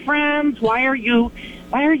have friends? Why are you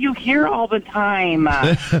here all the time?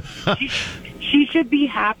 She should be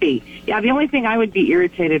happy. Yeah, the only thing I would be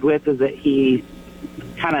irritated with is that he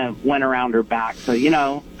kind of went around her back. So,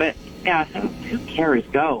 but yeah, who cares?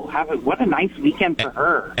 Go. What a nice weekend for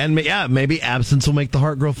her. And yeah, maybe absence will make the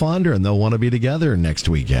heart grow fonder and they'll want to be together next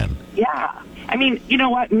weekend. Yeah. I mean, you know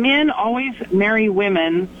what? Men always marry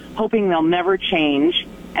women hoping they'll never change.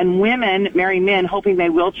 And women marry men hoping they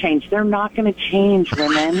will change. They're not going to change,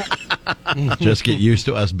 women. Just get used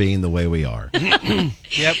to us being the way we are.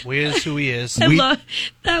 Yep, we is who he is. I love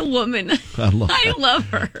that woman. I love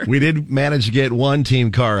her. We did manage to get one team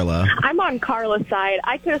Carla. I'm on Carla's side.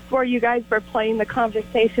 I could have swore you guys were playing the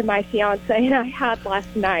conversation my fiance and I had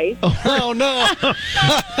last night. Oh, no.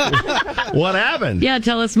 What happened? Yeah,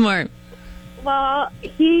 tell us more. Well,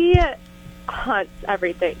 he hunts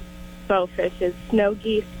everything. Bow fishes, snow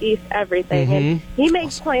geese, geese, everything. And he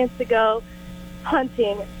makes plans to go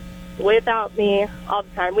hunting without me all the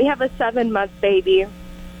time. We have a 7-month baby,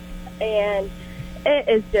 and it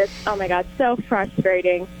is just, oh my God, so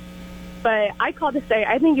frustrating. But I called to say,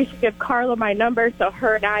 I think you should give Carla my number so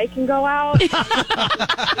her and I can go out.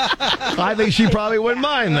 I think she probably wouldn't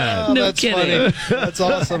mind that. Oh, that's funny. That's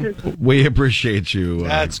awesome. We appreciate you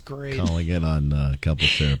That's great. calling in on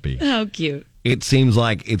Couples Therapy. How cute. It seems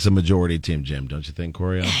like it's a majority team Jim, don't you think,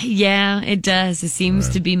 Coriel? Yeah, it does. It seems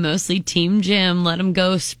to be mostly team Jim. Let him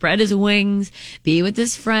go, spread his wings, be with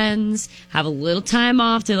his friends, have a little time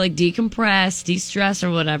off to decompress, de-stress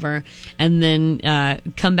or whatever, and then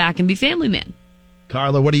come back and be family man.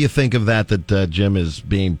 Carla, what do you think of that Jim is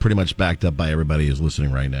being pretty much backed up by everybody who's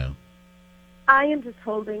listening right now? I am just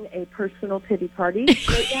holding a personal pity party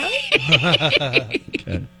right now.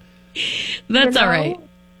 Okay. That's all right.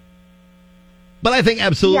 But I think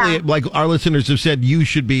absolutely, Yeah. like our listeners have said, you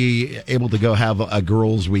should be able to go have a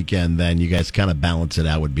girls' weekend. Then you guys kind of balance it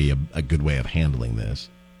out would be a good way of handling this.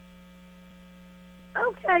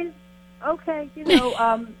 Okay.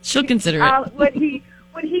 She'll consider it.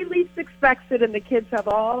 When he least expects it, and the kids have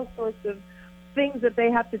all sorts of things that they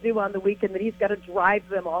have to do on the weekend that he's got to drive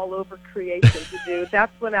them all over creation to do.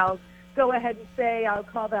 That's when I'll go ahead and say I'll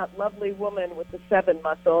call that lovely woman with the 7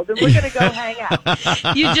 muscles, and we're going to go hang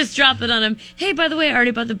out. You just drop it on him. Hey, by the way, I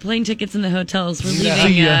already bought the plane tickets and the hotels. We're Yeah.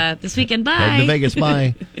 leaving Yeah. this weekend. Bye. Head to Vegas.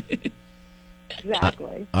 Bye.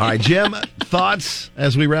 Exactly. All right, Jim, thoughts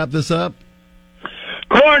as we wrap this up?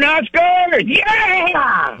 Cornhuskers!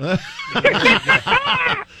 Yeah!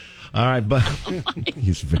 All right, but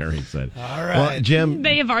he's very excited. All right. Well, Jim,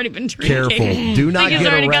 May have already been drinking. careful. Do not I think he's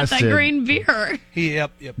get already arrested. got that green beer.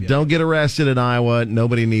 Yep. Don't get arrested in Iowa.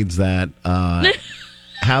 Nobody needs that.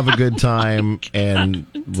 Have a good time, and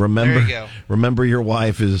remember, There you go. remember your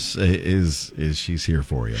wife is she's here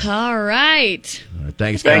for you. All right. All right,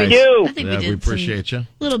 thanks, Thank guys. you. I think we Yeah, did we appreciate you.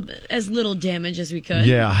 as little damage as we could.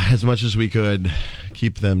 Yeah, as much as we could,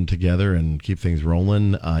 keep them together and keep things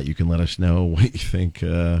rolling. You can let us know what you think,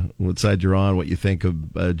 what side you're on, what you think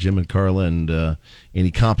of Jim and Carla, and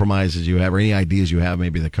any compromises you have or any ideas you have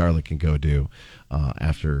maybe that Carla can go do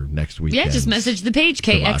after next week. Yeah, just message the page,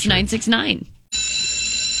 KX969.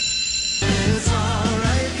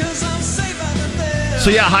 So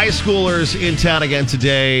yeah, high schoolers in town again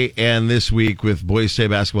today and this week with boys' state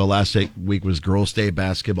basketball. Last week was girls' state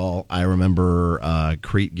basketball. I remember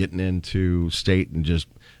Crete getting into state and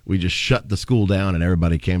we just shut the school down and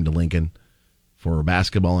everybody came to Lincoln for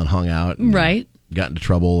basketball and hung out. And right. Got into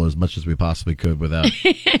trouble as much as we possibly could without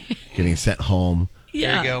getting sent home.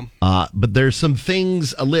 Yeah. There you go. But there's some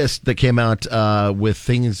things, a list that came out with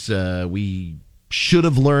things we should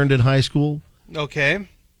have learned in high school. Okay.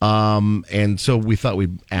 And so we thought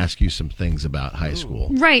we'd ask you some things about high school.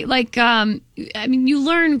 Right. Like, I mean, you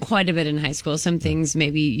learn quite a bit in high school. Some things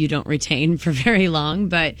maybe you don't retain for very long,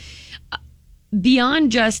 but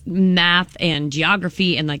beyond just math and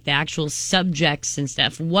geography and like the actual subjects and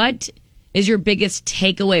stuff, what is your biggest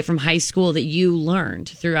takeaway from high school that you learned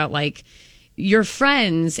throughout like your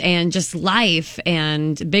friends and just life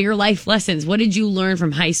and bigger life lessons? What did you learn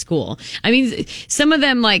from high school? I mean, some of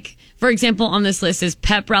them, like, for example, on this list is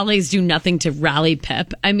pep rallies do nothing to rally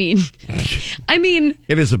pep. I mean,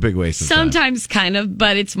 it is a big waste of time. sometimes kind of,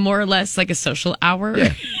 but it's more or less like a social hour.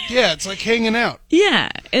 Yeah. Yeah, it's like hanging out. Yeah.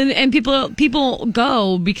 And people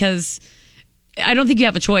go because I don't think you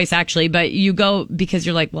have a choice actually, but you go because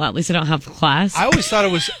you're like, well, at least I don't have class. I always thought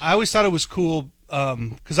it was cool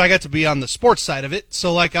because I got to be on the sports side of it.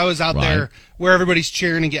 So like I was out there where everybody's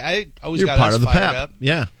cheering and I always You're got part us of the fired pep. up.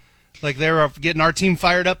 Yeah. Like they were getting our team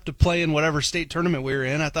fired up to play in whatever state tournament we were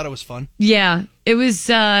in. I thought it was fun. Yeah, it was.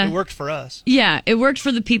 It worked for us. Yeah, it worked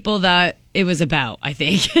for the people that it was about, I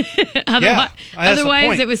think. That's the Otherwise,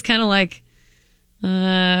 point. it was kind of like, well,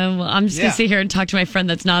 I'm just going Yeah. to sit here and talk to my friend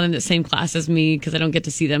that's not in the same class as me because I don't get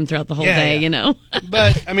to see them throughout the whole Yeah, day, yeah. you know?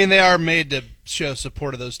 But I mean, they are made to show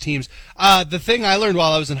support of those teams. The thing I learned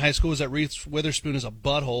while I was in high school was that Reese Witherspoon is a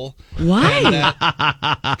butthole. Why?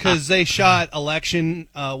 Because they shot Election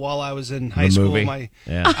while I was in high The school. movie?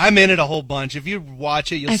 Yeah. I'm in it a whole bunch. If you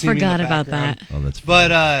watch it, you'll I see me in forgot the about background. that. Oh, that's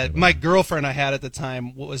But my girlfriend I had at the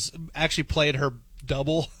time was actually played her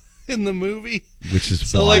double in the movie. Which is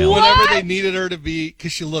So like wild. whenever they needed her to be,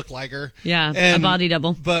 because she looked like her. Yeah, a body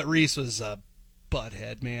double. But Reese was a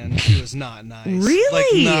butthead, man. She was not nice.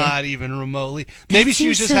 Really? Like not even remotely. Maybe she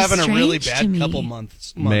was seems just so having a really strange to bad me. couple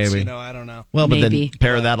months. Maybe. You know, I don't know. Well, but Maybe. then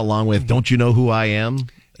pair that along with "Don't You Know Who I Am"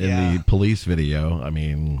 in Yeah. the police video. I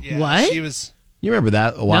mean, Yeah, What? She was. you remember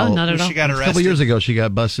that a while? not at all. She got A arrested. couple years ago, she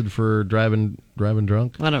got busted for driving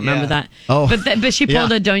drunk. I don't remember Yeah. that. Oh. But she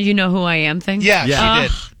pulled Yeah. a "Don't you know who I am" thing. Yeah, Yeah. she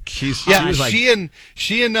did. She Yeah, was like,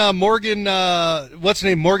 she and Morgan, what's her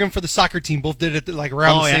name? Morgan for the soccer team both did it like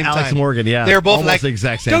around Oh, the yeah, same Alex time. Morgan, yeah. They were both Almost like the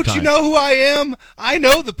exact same Don't you time." know who I am? I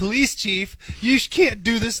know the police chief. You can't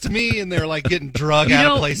do this to me. And they're like getting drug out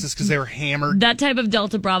know, of places because they were hammered. That type of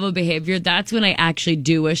Delta Bravo behavior, that's when I actually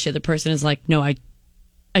do wish the person is like, no, I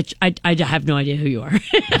have no idea who you are.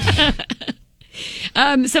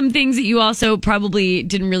 Some things that you also probably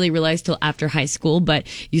didn't really realize till after high school, but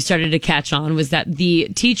you started to catch on was that the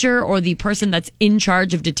teacher or the person that's in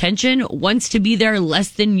charge of detention wants to be there less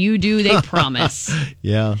than you do, they promise.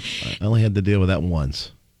 Yeah, I only had to deal with that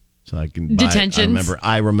once, so I can. Detentions?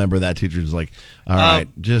 I remember that teacher was like, "All right,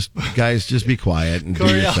 just be quiet and do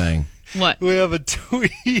your Coriel. thing." What? We have a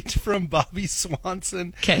tweet from Bobby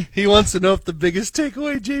Swanson. Okay. He wants to know if the biggest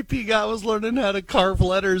takeaway JP got was learning how to carve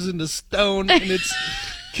letters into stone, and it's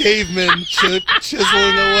cavemen chiseling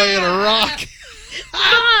away at a rock.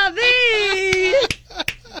 Bobby!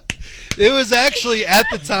 It was actually, at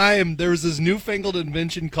the time, there was this newfangled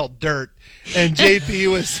invention called dirt, and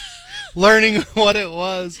JP learning what it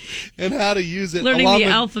was and how to use it. Learning the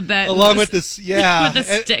alphabet. Along with this, yeah. With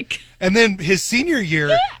a stick. And then his senior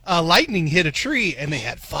year, lightning hit a tree and they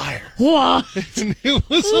had fire. What? And it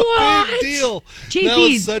was a big deal. JP, that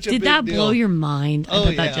was such a did big that deal. blow your mind? Oh, I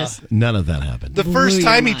bet yeah. that just None of that happened. The first blew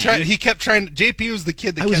time your mind. he kept trying. JP was the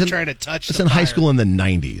kid that kept trying to touch. I was the in high fire. school in the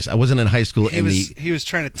 90s. I wasn't in high school in He was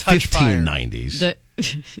trying to touch fire. 1590s.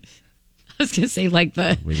 I was going to say like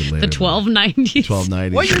the later. 1290s.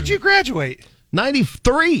 1290s. What year did you graduate?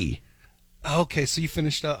 93. Okay, so you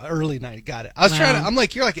finished early 90. Got it. I was trying to. I'm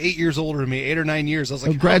like, you're like 8 years older than me, 8 or 9 years. I was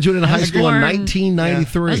like, I graduated high school in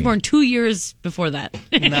 1993. I was born 2 years before that.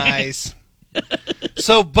 Nice.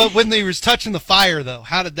 So, but when they was touching the fire, though,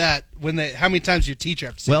 how did that? How many times did your teacher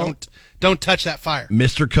have to say, don't touch that fire?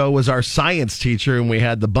 Mr. Coe was our science teacher, and we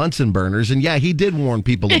had the Bunsen burners, and yeah, he did warn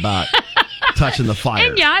people about touching the fire.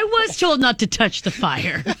 And yeah, I was told not to touch the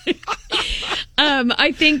fire.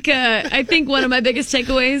 I think one of my biggest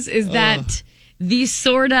takeaways is that the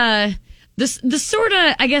sort of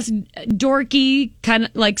I guess dorky kind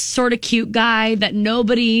of like sort of cute guy that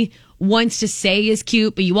nobody wants to say is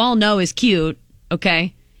cute, but you all know is cute.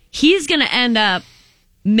 Okay, he's gonna end up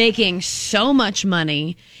making so much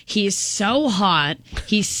money. He's so hot.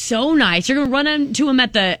 He's so nice. You're gonna run into him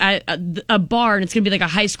at a bar, and it's gonna be like a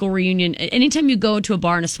high school reunion. Anytime you go to a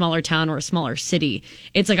bar in a smaller town or a smaller city,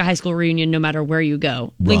 it's like a high school reunion no matter where you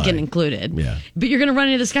go, Lincoln included. Yeah. But you're gonna run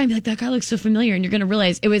into this guy and be like, that guy looks so familiar, and you're gonna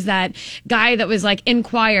realize it was that guy that was like in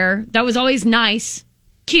choir, that was always nice,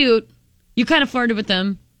 cute. You kind of flirted with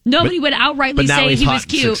him. Nobody would outrightly but now say he's he hot was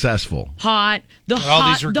and cute. successful. Hot. The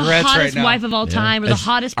these regrets hottest right now. wife of all time, or the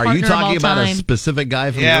hottest partner Are you talking of all about time. a specific guy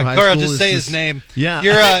from your high Cora, school? just Is say this- his name. Yeah.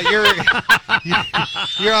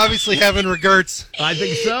 You're obviously having regrets. I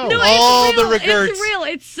think so. No, all it's real. the regrets. It's real.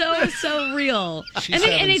 It's so real. She's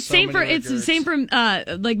and having it's so same for many it's same for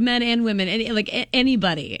like men and women,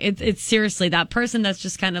 anybody. It's seriously that person that's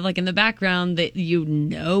just kind of like in the background that you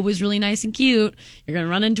know was really nice and cute. You're gonna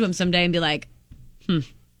run into him someday and be like,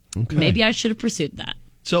 maybe I should have pursued that.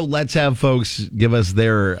 So let's have folks give us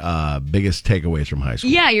their biggest takeaways from high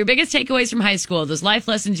school. Yeah, your biggest takeaways from high school, those life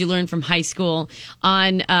lessons you learned from high school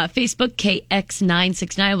on Facebook,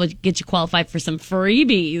 KX969 will get you qualified for some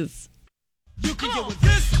freebies.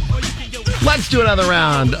 Let's do another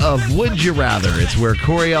round of Would You Rather. It's where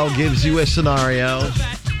Coriel gives you a scenario,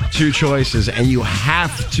 two choices, and you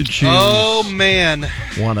have to choose Oh, man.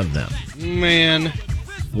 one of them. Man.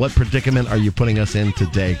 What predicament are you putting us in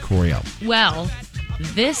today, Coriel? Well,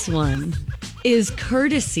 this one is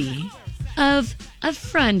courtesy of a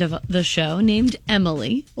friend of the show named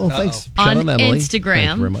Emily. Well, thanks. On Shout out Emily. Instagram. Thank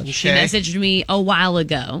you very much. She Okay. messaged me a while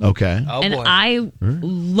ago. Okay. Oh, and boy. I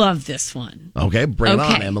love this one. Okay, bring it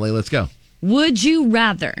on, Okay. Emily. Let's go. Would you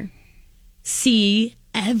rather see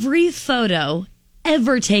every photo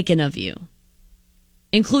ever taken of you,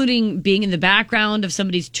 including being in the background of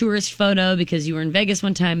somebody's tourist photo because you were in Vegas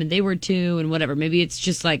one time and they were too, and whatever? Maybe it's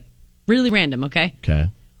just like really random, okay? Okay.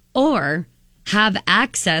 Or have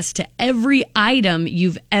access to every item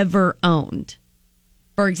you've ever owned.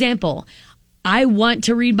 For example, I want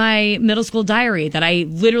to read my middle school diary that I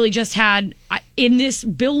literally just had in this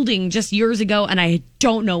building just years ago, and I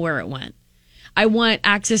don't know where it went. I want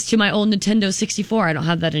access to my old Nintendo 64. I don't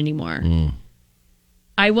have that anymore.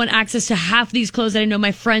 I want access to half these clothes that I know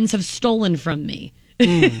my friends have stolen from me.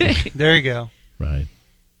 There you go. Right.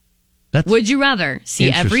 Would you rather see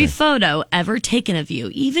every Interesting. photo ever taken of you,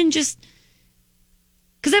 even just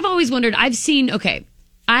because I've always wondered. I've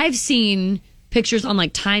seen pictures on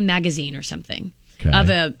like Time magazine or something of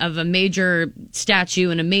a major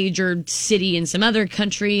statue in a major city in some other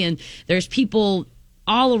country, and there's people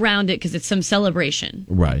all around it because it's some celebration.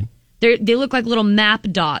 Right. They look like little map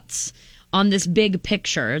dots on this big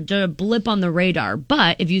picture. They're a blip on the radar,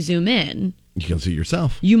 but if you zoom in, You can see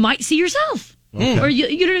yourself. you might see yourself. Okay. Or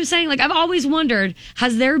you know what I'm saying? Like, I've always wondered,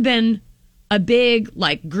 has there been a big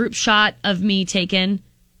like group shot of me taken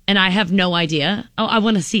and I have no idea? Oh, I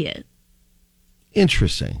want to see it.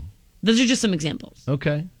 Interesting. Those are just some examples.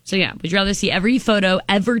 Okay. So yeah, would you rather see every photo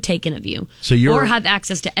ever taken of you, So you're- or have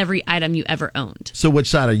access to every item you ever owned? So which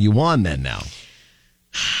side are you on then now?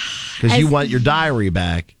 Because you As- want your diary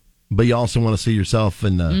back, but you also want to see yourself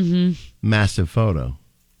in a massive photo.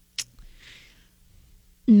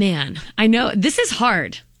 Man, I know this is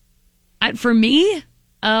hard. For me,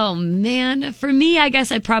 oh man, for me, I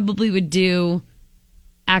guess I probably would do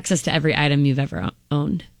access to every item you've ever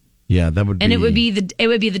owned. Yeah, that would be. And it would be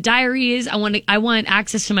the diaries. I want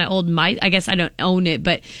access to my old I guess I don't own it,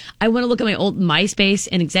 but I want to look at my old MySpace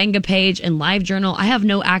and Xanga page and LiveJournal. I have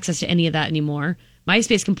no access to any of that anymore.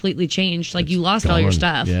 MySpace completely changed. Like, you lost all your Gone.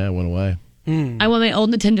 stuff. Yeah, it went away. I want my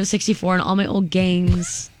old Nintendo 64 and all my old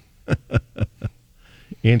games.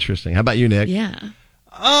 Interesting. How about you, Nick? Yeah.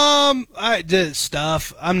 I did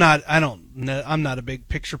stuff. I'm not a big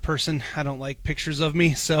picture person. I don't like pictures of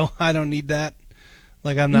me, so I don't need that.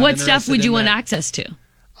 Like, I'm not. What stuff would interested you in want that. access to?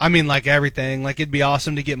 I mean, like everything. Like, it'd be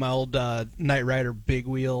awesome to get my old Knight Rider big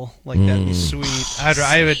wheel. Like, that'd be sweet.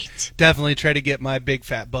 I would definitely try to get my big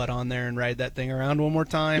fat butt on there and ride that thing around one more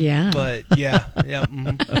time. Yeah. But yeah.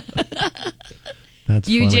 That's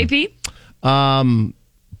You, funny. JP?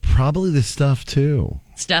 Probably the stuff too.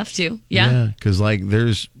 Stuff too. Yeah. Yeah, because like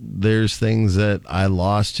there's things that I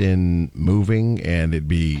lost in moving, and it'd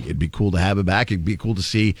be cool to have it back. It'd be cool to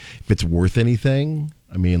see if it's worth anything.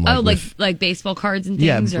 I mean, like like baseball cards and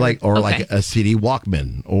yeah, things. like a CD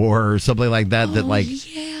Walkman or something like that. That like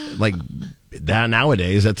that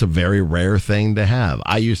nowadays, that's a very rare thing to have.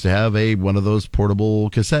 I used to have one of those portable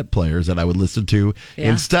cassette players that I would listen to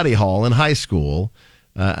in study hall in high school,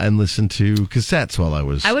 and listen to cassettes while I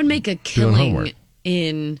was. I would make a doing homework. killing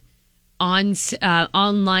in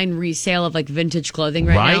online resale of like vintage clothing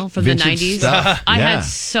right now from Vintage the 90s. stuff. I Yeah. had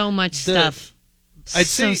so much stuff. I'd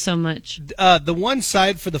say so much. The one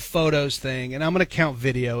side for the photos thing, and I'm going to count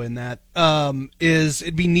video in that, is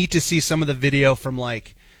it'd be neat to see some of the video from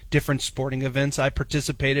like different sporting events I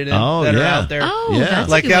participated in that are out there. Oh, that's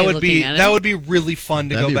a like good that way of would be looking at it. that would be really fun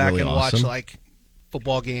to That'd go be back really and awesome. watch like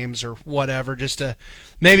football games or whatever. Just to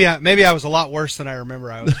maybe I was a lot worse than I remember.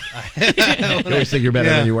 I was. You always think you're better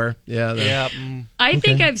than you were. Yeah. Yeah. I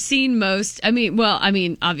think I've seen most. I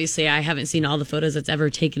mean, obviously I haven't seen all the photos that's ever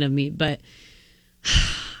taken of me, but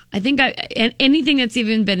I think anything that's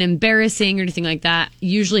even been embarrassing or anything like that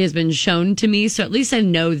usually has been shown to me. So at least I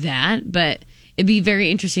know that, but it'd be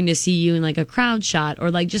very interesting to see you in like a crowd shot,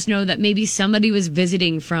 or like just know that maybe somebody could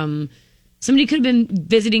have been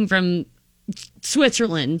visiting from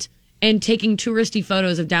Switzerland and taking touristy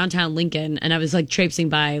photos of downtown Lincoln, and I was like traipsing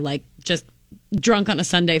by like just drunk on a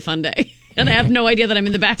Sunday fun day. And I have no idea that I'm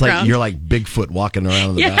in the It's background. like you're like Bigfoot walking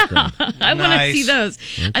around in the background. I want to Nice. see those.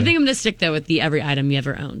 I think I'm going to stick though with the every item you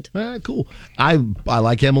ever owned. Cool. I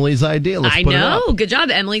like Emily's idea. Let's I put it know. up. Good job,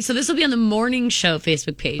 Emily. So this will be on the Morning Show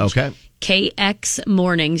Facebook page. Okay. KX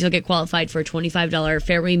Mornings. You'll get qualified for a $25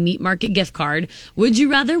 Fairway Meat Market gift card. Would you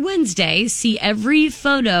rather Wednesday see every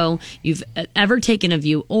photo you've ever taken of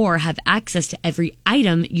you, or have access to every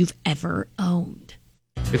item you've ever owned?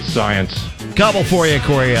 It's science. Couple for you,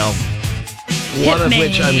 Coriel. One Hit of me.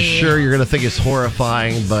 which I'm sure you're going to think is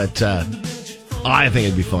horrifying, but I think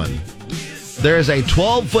it'd be fun. There's a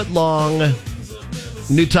 12-foot-long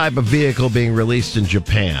new type of vehicle being released in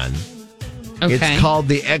Japan. Okay. It's called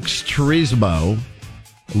the X-Turismo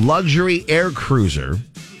Luxury Air Cruiser,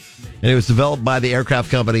 and it was developed by the aircraft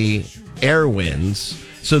company Airwinds.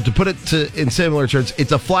 So to put it in similar terms,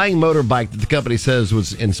 it's a flying motorbike that the company says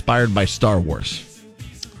was inspired by Star Wars.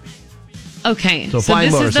 Okay. So So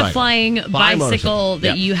flying this is the motorcycle. flying Flying bicycle motorcycle.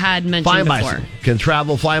 that Yeah. you had mentioned Flying before.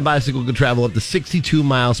 bicycle. Flying bicycle can travel up to 62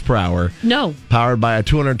 miles per hour. No. Powered by a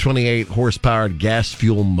 228 horsepower gas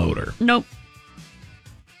fuel motor. Nope.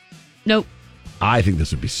 Nope. I think this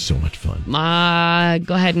would be so much fun.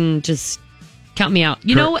 Go ahead and just count me out.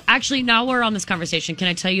 You Kurt. know, actually, now we're on this conversation. Can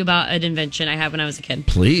I tell you about an invention I had when I was a kid?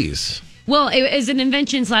 Please. Well, it is an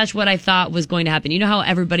invention / what I thought was going to happen. You know how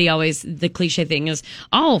everybody always, the cliche thing is,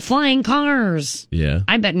 oh, flying cars. Yeah.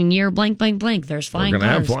 I bet in year blank, blank, blank, there's flying We're going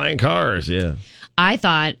to have cars. flying cars, yeah. I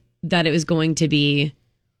thought that it was going to be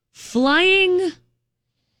flying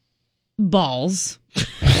balls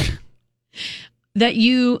that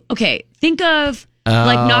think of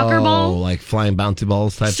like knocker ball. Like flying bouncy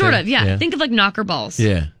balls type Sort thing? of, yeah. Think of like knocker balls.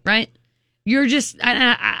 Yeah. Right? You're just,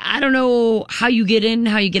 I don't know how you get in,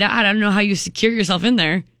 how you get out. I don't know how you secure yourself in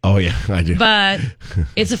there. Oh, yeah, I do. But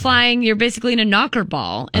you're basically in a knocker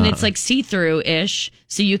ball, and it's like see-through-ish,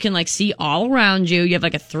 so you can like see all around you. You have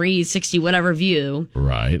like a 360 whatever view.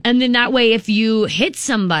 Right. And then that way, if you hit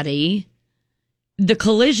somebody, the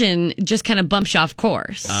collision just kind of bumps you off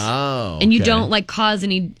course. Oh. And you okay. don't like cause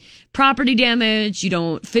any property damage. You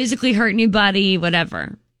don't physically hurt anybody,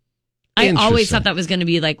 whatever. I always Interesting. thought that was going to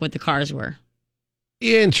be like what the cars were.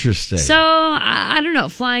 Interesting. So, I don't know.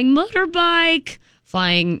 Flying motorbike,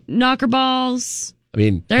 flying knocker balls. I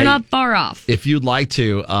mean, They're hey, not far off. If you'd like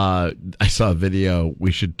to, I saw a video.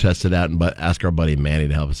 We should test it out and ask our buddy Manny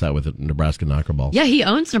to help us out with a Nebraska knocker ball. Yeah, he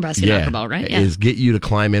owns Nebraska knocker ball, right? Yeah. Is get you to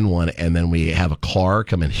climb in one, and then we have a car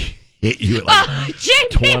come and hit you at like JP!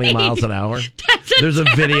 20 miles an hour. There's a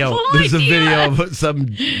video of some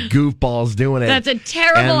goofballs doing it. That's a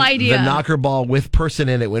terrible and idea. The knocker ball with person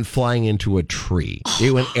in it went flying into a tree.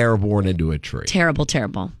 It went airborne into a tree. Terrible.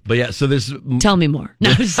 But yeah, so this... Tell me more.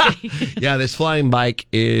 No, I'm just kidding. Yeah, this flying bike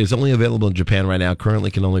is only available in Japan right now.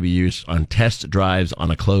 Currently can only be used on test drives on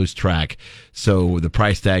a closed track. So the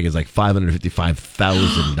price tag is like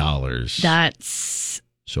 $555,000.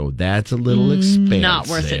 So that's a little expensive. Not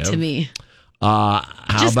worth it to me.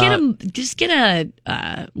 Just get a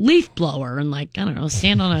leaf blower and I don't know,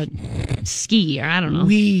 stand on a ski or I don't know.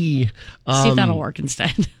 See if that'll work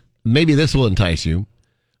instead. Maybe this will entice you.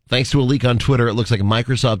 Thanks to a leak on Twitter, it looks like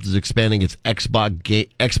Microsoft is expanding its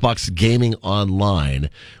Xbox gaming online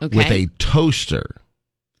with a toaster.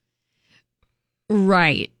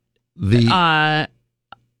 Right. I'm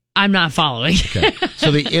not following. Okay.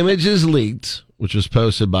 So the image is leaked, which was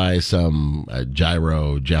posted by some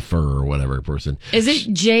Gyro Jeffer or whatever person. Is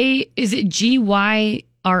it GYRO?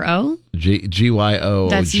 GYO.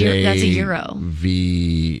 That's a euro.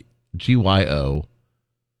 GYO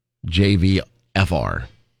JVFR.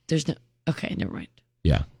 There's no. Okay, never mind.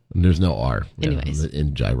 Yeah, and there's no R. Anyways,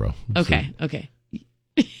 in Gyro. Okay.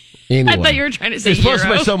 Anyway, I thought you were trying to say it's supposed to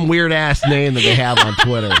euro. be some weird ass name that they have on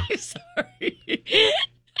Twitter. I'm sorry.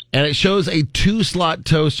 And it shows a 2-slot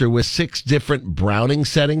toaster with 6 different browning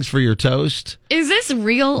settings for your toast. Is this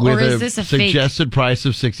real or is this a fake? Suggested price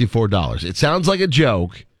of $64. It sounds like a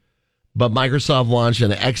joke, but Microsoft launched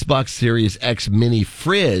an Xbox Series X mini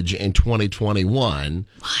fridge in 2021.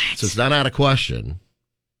 What? So it's not out of question.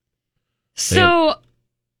 So,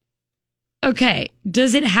 okay,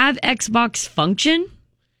 does it have Xbox function?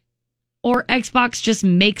 Or Xbox just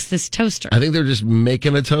makes this toaster? I think they're just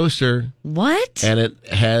making a toaster. What? And it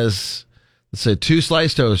has, let's say,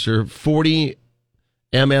 2-slice toaster, 40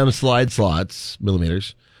 slide slots,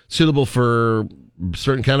 millimeters, suitable for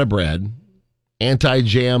certain kind of bread,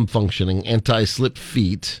 anti-jam functioning, anti-slip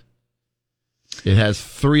feet. It has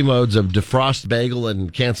 3 modes of defrost bagel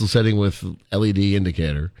and cancel setting with LED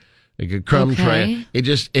indicator. Like a crumb tray.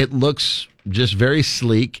 It looks just very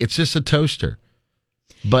sleek. It's just a toaster.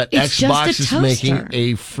 But It's Xbox just a is making toaster.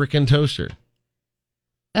 a freaking toaster.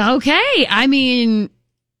 Okay, I mean,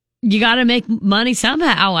 you got to make money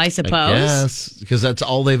somehow, I suppose. Yes, because that's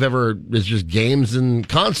all they've ever is just games and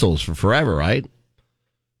consoles for forever, right?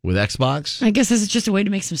 With Xbox, I guess this is just a way to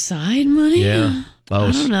make some side money. Yeah.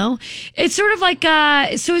 I don't know. It's sort of like,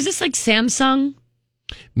 so is this like Samsung?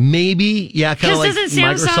 maybe, yeah, kind of like Because doesn't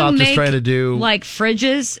Samsung Microsoft make is trying to do. like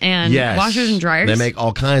fridges and Yes. washers and dryers? They make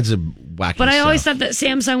all kinds of wacky But I stuff. always thought that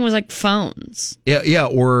Samsung was like phones. Yeah,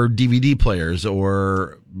 or DVD players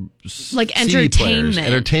or Like CD players, entertainment.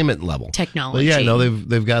 entertainment level Technology. But yeah, no,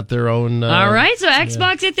 they've got their own. All right, so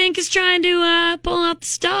Xbox, I think, is trying to pull out the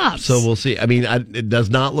stops. So we'll see. I mean, it does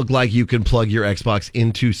not look like you can plug your Xbox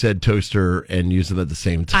into said toaster and use it at the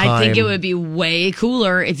same time. I think it would be way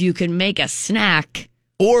cooler if you could make a snack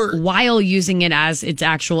or while using it as its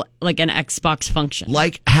actual like an Xbox function.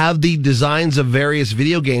 Like have the designs of various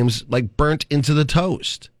video games like burnt into the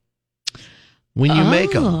toast when you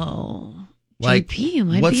make them. Like, JP, you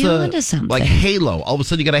might what's be onto something. Like Halo. All of a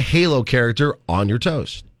sudden, you got a Halo character on your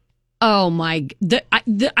toast. Oh my!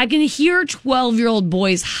 I can hear 12-year-old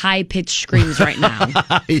boys' high-pitched screams right now.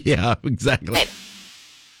 Yeah, exactly.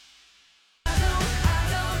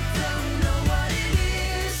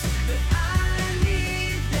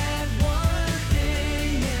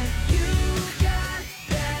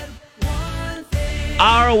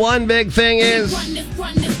 Our one big thing is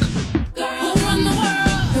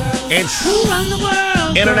it's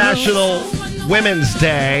International Women's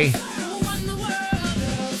Day.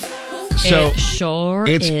 So it sure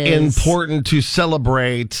it's is. important to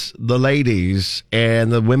celebrate the ladies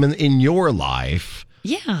and the women in your life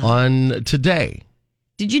on today.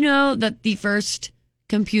 Did you know that the first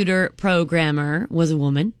computer programmer was a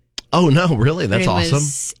woman? Oh, no, really? That's Her name awesome.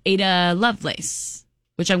 was Ada Lovelace,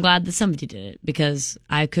 which I'm glad that somebody did it because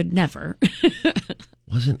I could never.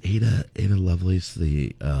 Wasn't Ada Lovelace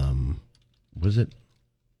the, was it?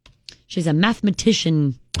 She's a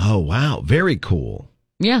mathematician. Oh, wow. Very cool.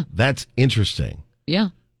 Yeah. That's interesting. Yeah.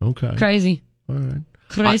 Okay. Crazy. All right.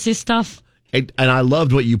 Crazy stuff. And I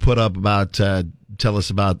loved what you put up about, tell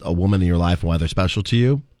us about a woman in your life and why they're special to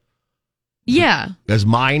you. Yeah. Because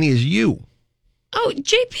mine is you. Oh,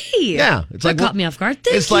 JP. Yeah. It's like caught me off guard.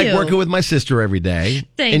 Thank it's you. like working with my sister every day.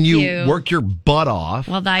 Thank and you. you. Work your butt off.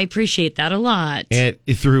 Well, I appreciate that a lot. And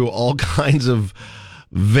through all kinds of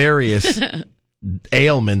various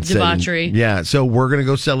ailments. Debauchery. Yeah. So we're going to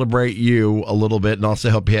go celebrate you a little bit and also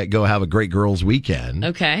help you go have a great girls' weekend.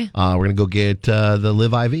 Okay. We're going to go get the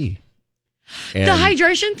Live IV. And The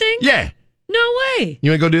hydration thing? Yeah. No way.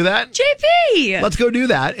 You want to go do that? JP. Let's go do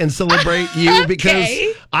that and celebrate you because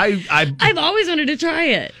Okay. I've always wanted to try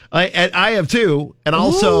it. I have too, and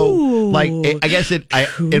also I guess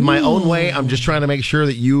in my own way, I'm just trying to make sure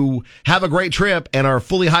that you have a great trip and are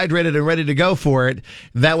fully hydrated and ready to go for it.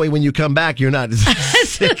 That way, when you come back, you're not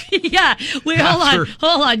sick. Yeah. Wait,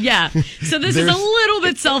 hold on. Yeah. So this is a There's- little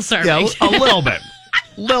bit self-serving. Yeah, a little bit.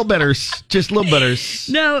 Little bitters. Just little bitters.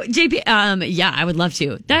 No, JP, yeah, I would love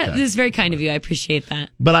to. That is very kind of you. I appreciate that.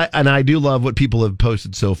 But I do love what people have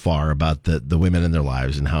posted so far about the women in their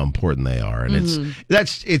lives and how important they are. And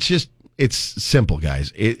it's simple,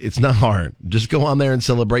 guys. It's not hard. Just go on there and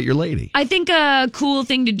celebrate your lady. I think a cool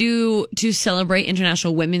thing to do to celebrate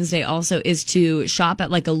International Women's Day also is to shop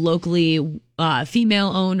at like a locally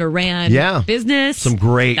female-owned or ran business. Some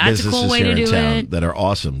great That's a businesses cool way here to in do town it. that are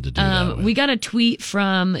awesome to do that with. We got a tweet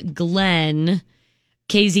from Glenn,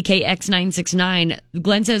 KZKX969.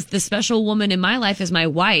 Glenn says, the special woman in my life is my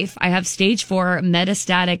wife. I have stage 4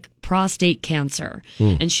 metastatic prostate cancer,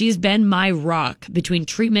 and she's been my rock between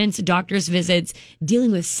treatments, doctor's visits,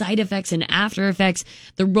 dealing with side effects and after effects,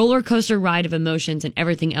 the roller coaster ride of emotions, and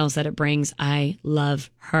everything else that it brings. I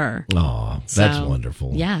love her. Oh, that's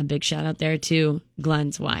wonderful. Yeah, big shout out there to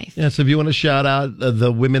Glenn's wife. Yeah, so if you want to shout out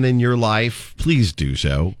the women in your life, please do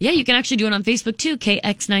so. Yeah, you can actually do it on Facebook too,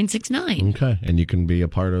 KX969. Okay, and you can be a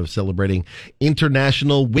part of celebrating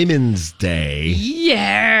International Women's Day.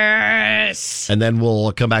 Yes. And then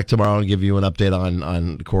we'll come back tomorrow and give you an update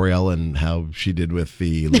on Coriel and how she did with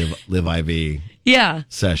the Live IV Yeah.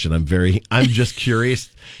 session. I'm just curious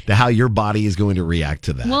to how your body is going to react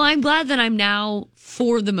to that. Well, I'm glad that I'm now,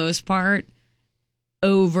 for the most part,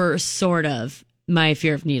 over sort of my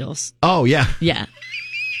fear of needles. Oh, yeah. Yeah.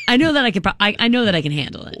 I know that I can. I know that I can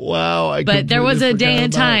handle it. Wow. But there was a day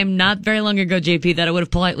and time not very long ago, JP, that I would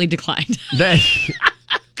have politely declined.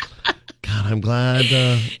 God, I'm glad.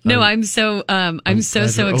 No, I'm so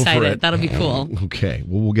excited. That'll be cool. Okay.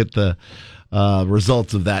 Well, we'll get the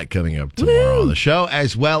results of that coming up tomorrow on the show,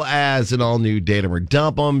 as well as an all-new Datum or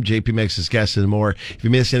Dump 'em. JP makes his guests and more. If you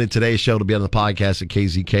missed any of today's show, it'll be on the podcast at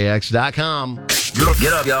kzkx.com.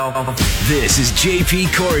 Get up, y'all. This is JP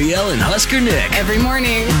Coriel and Husker Nick. Every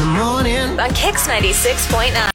morning. In the morning. On Kix 96.9.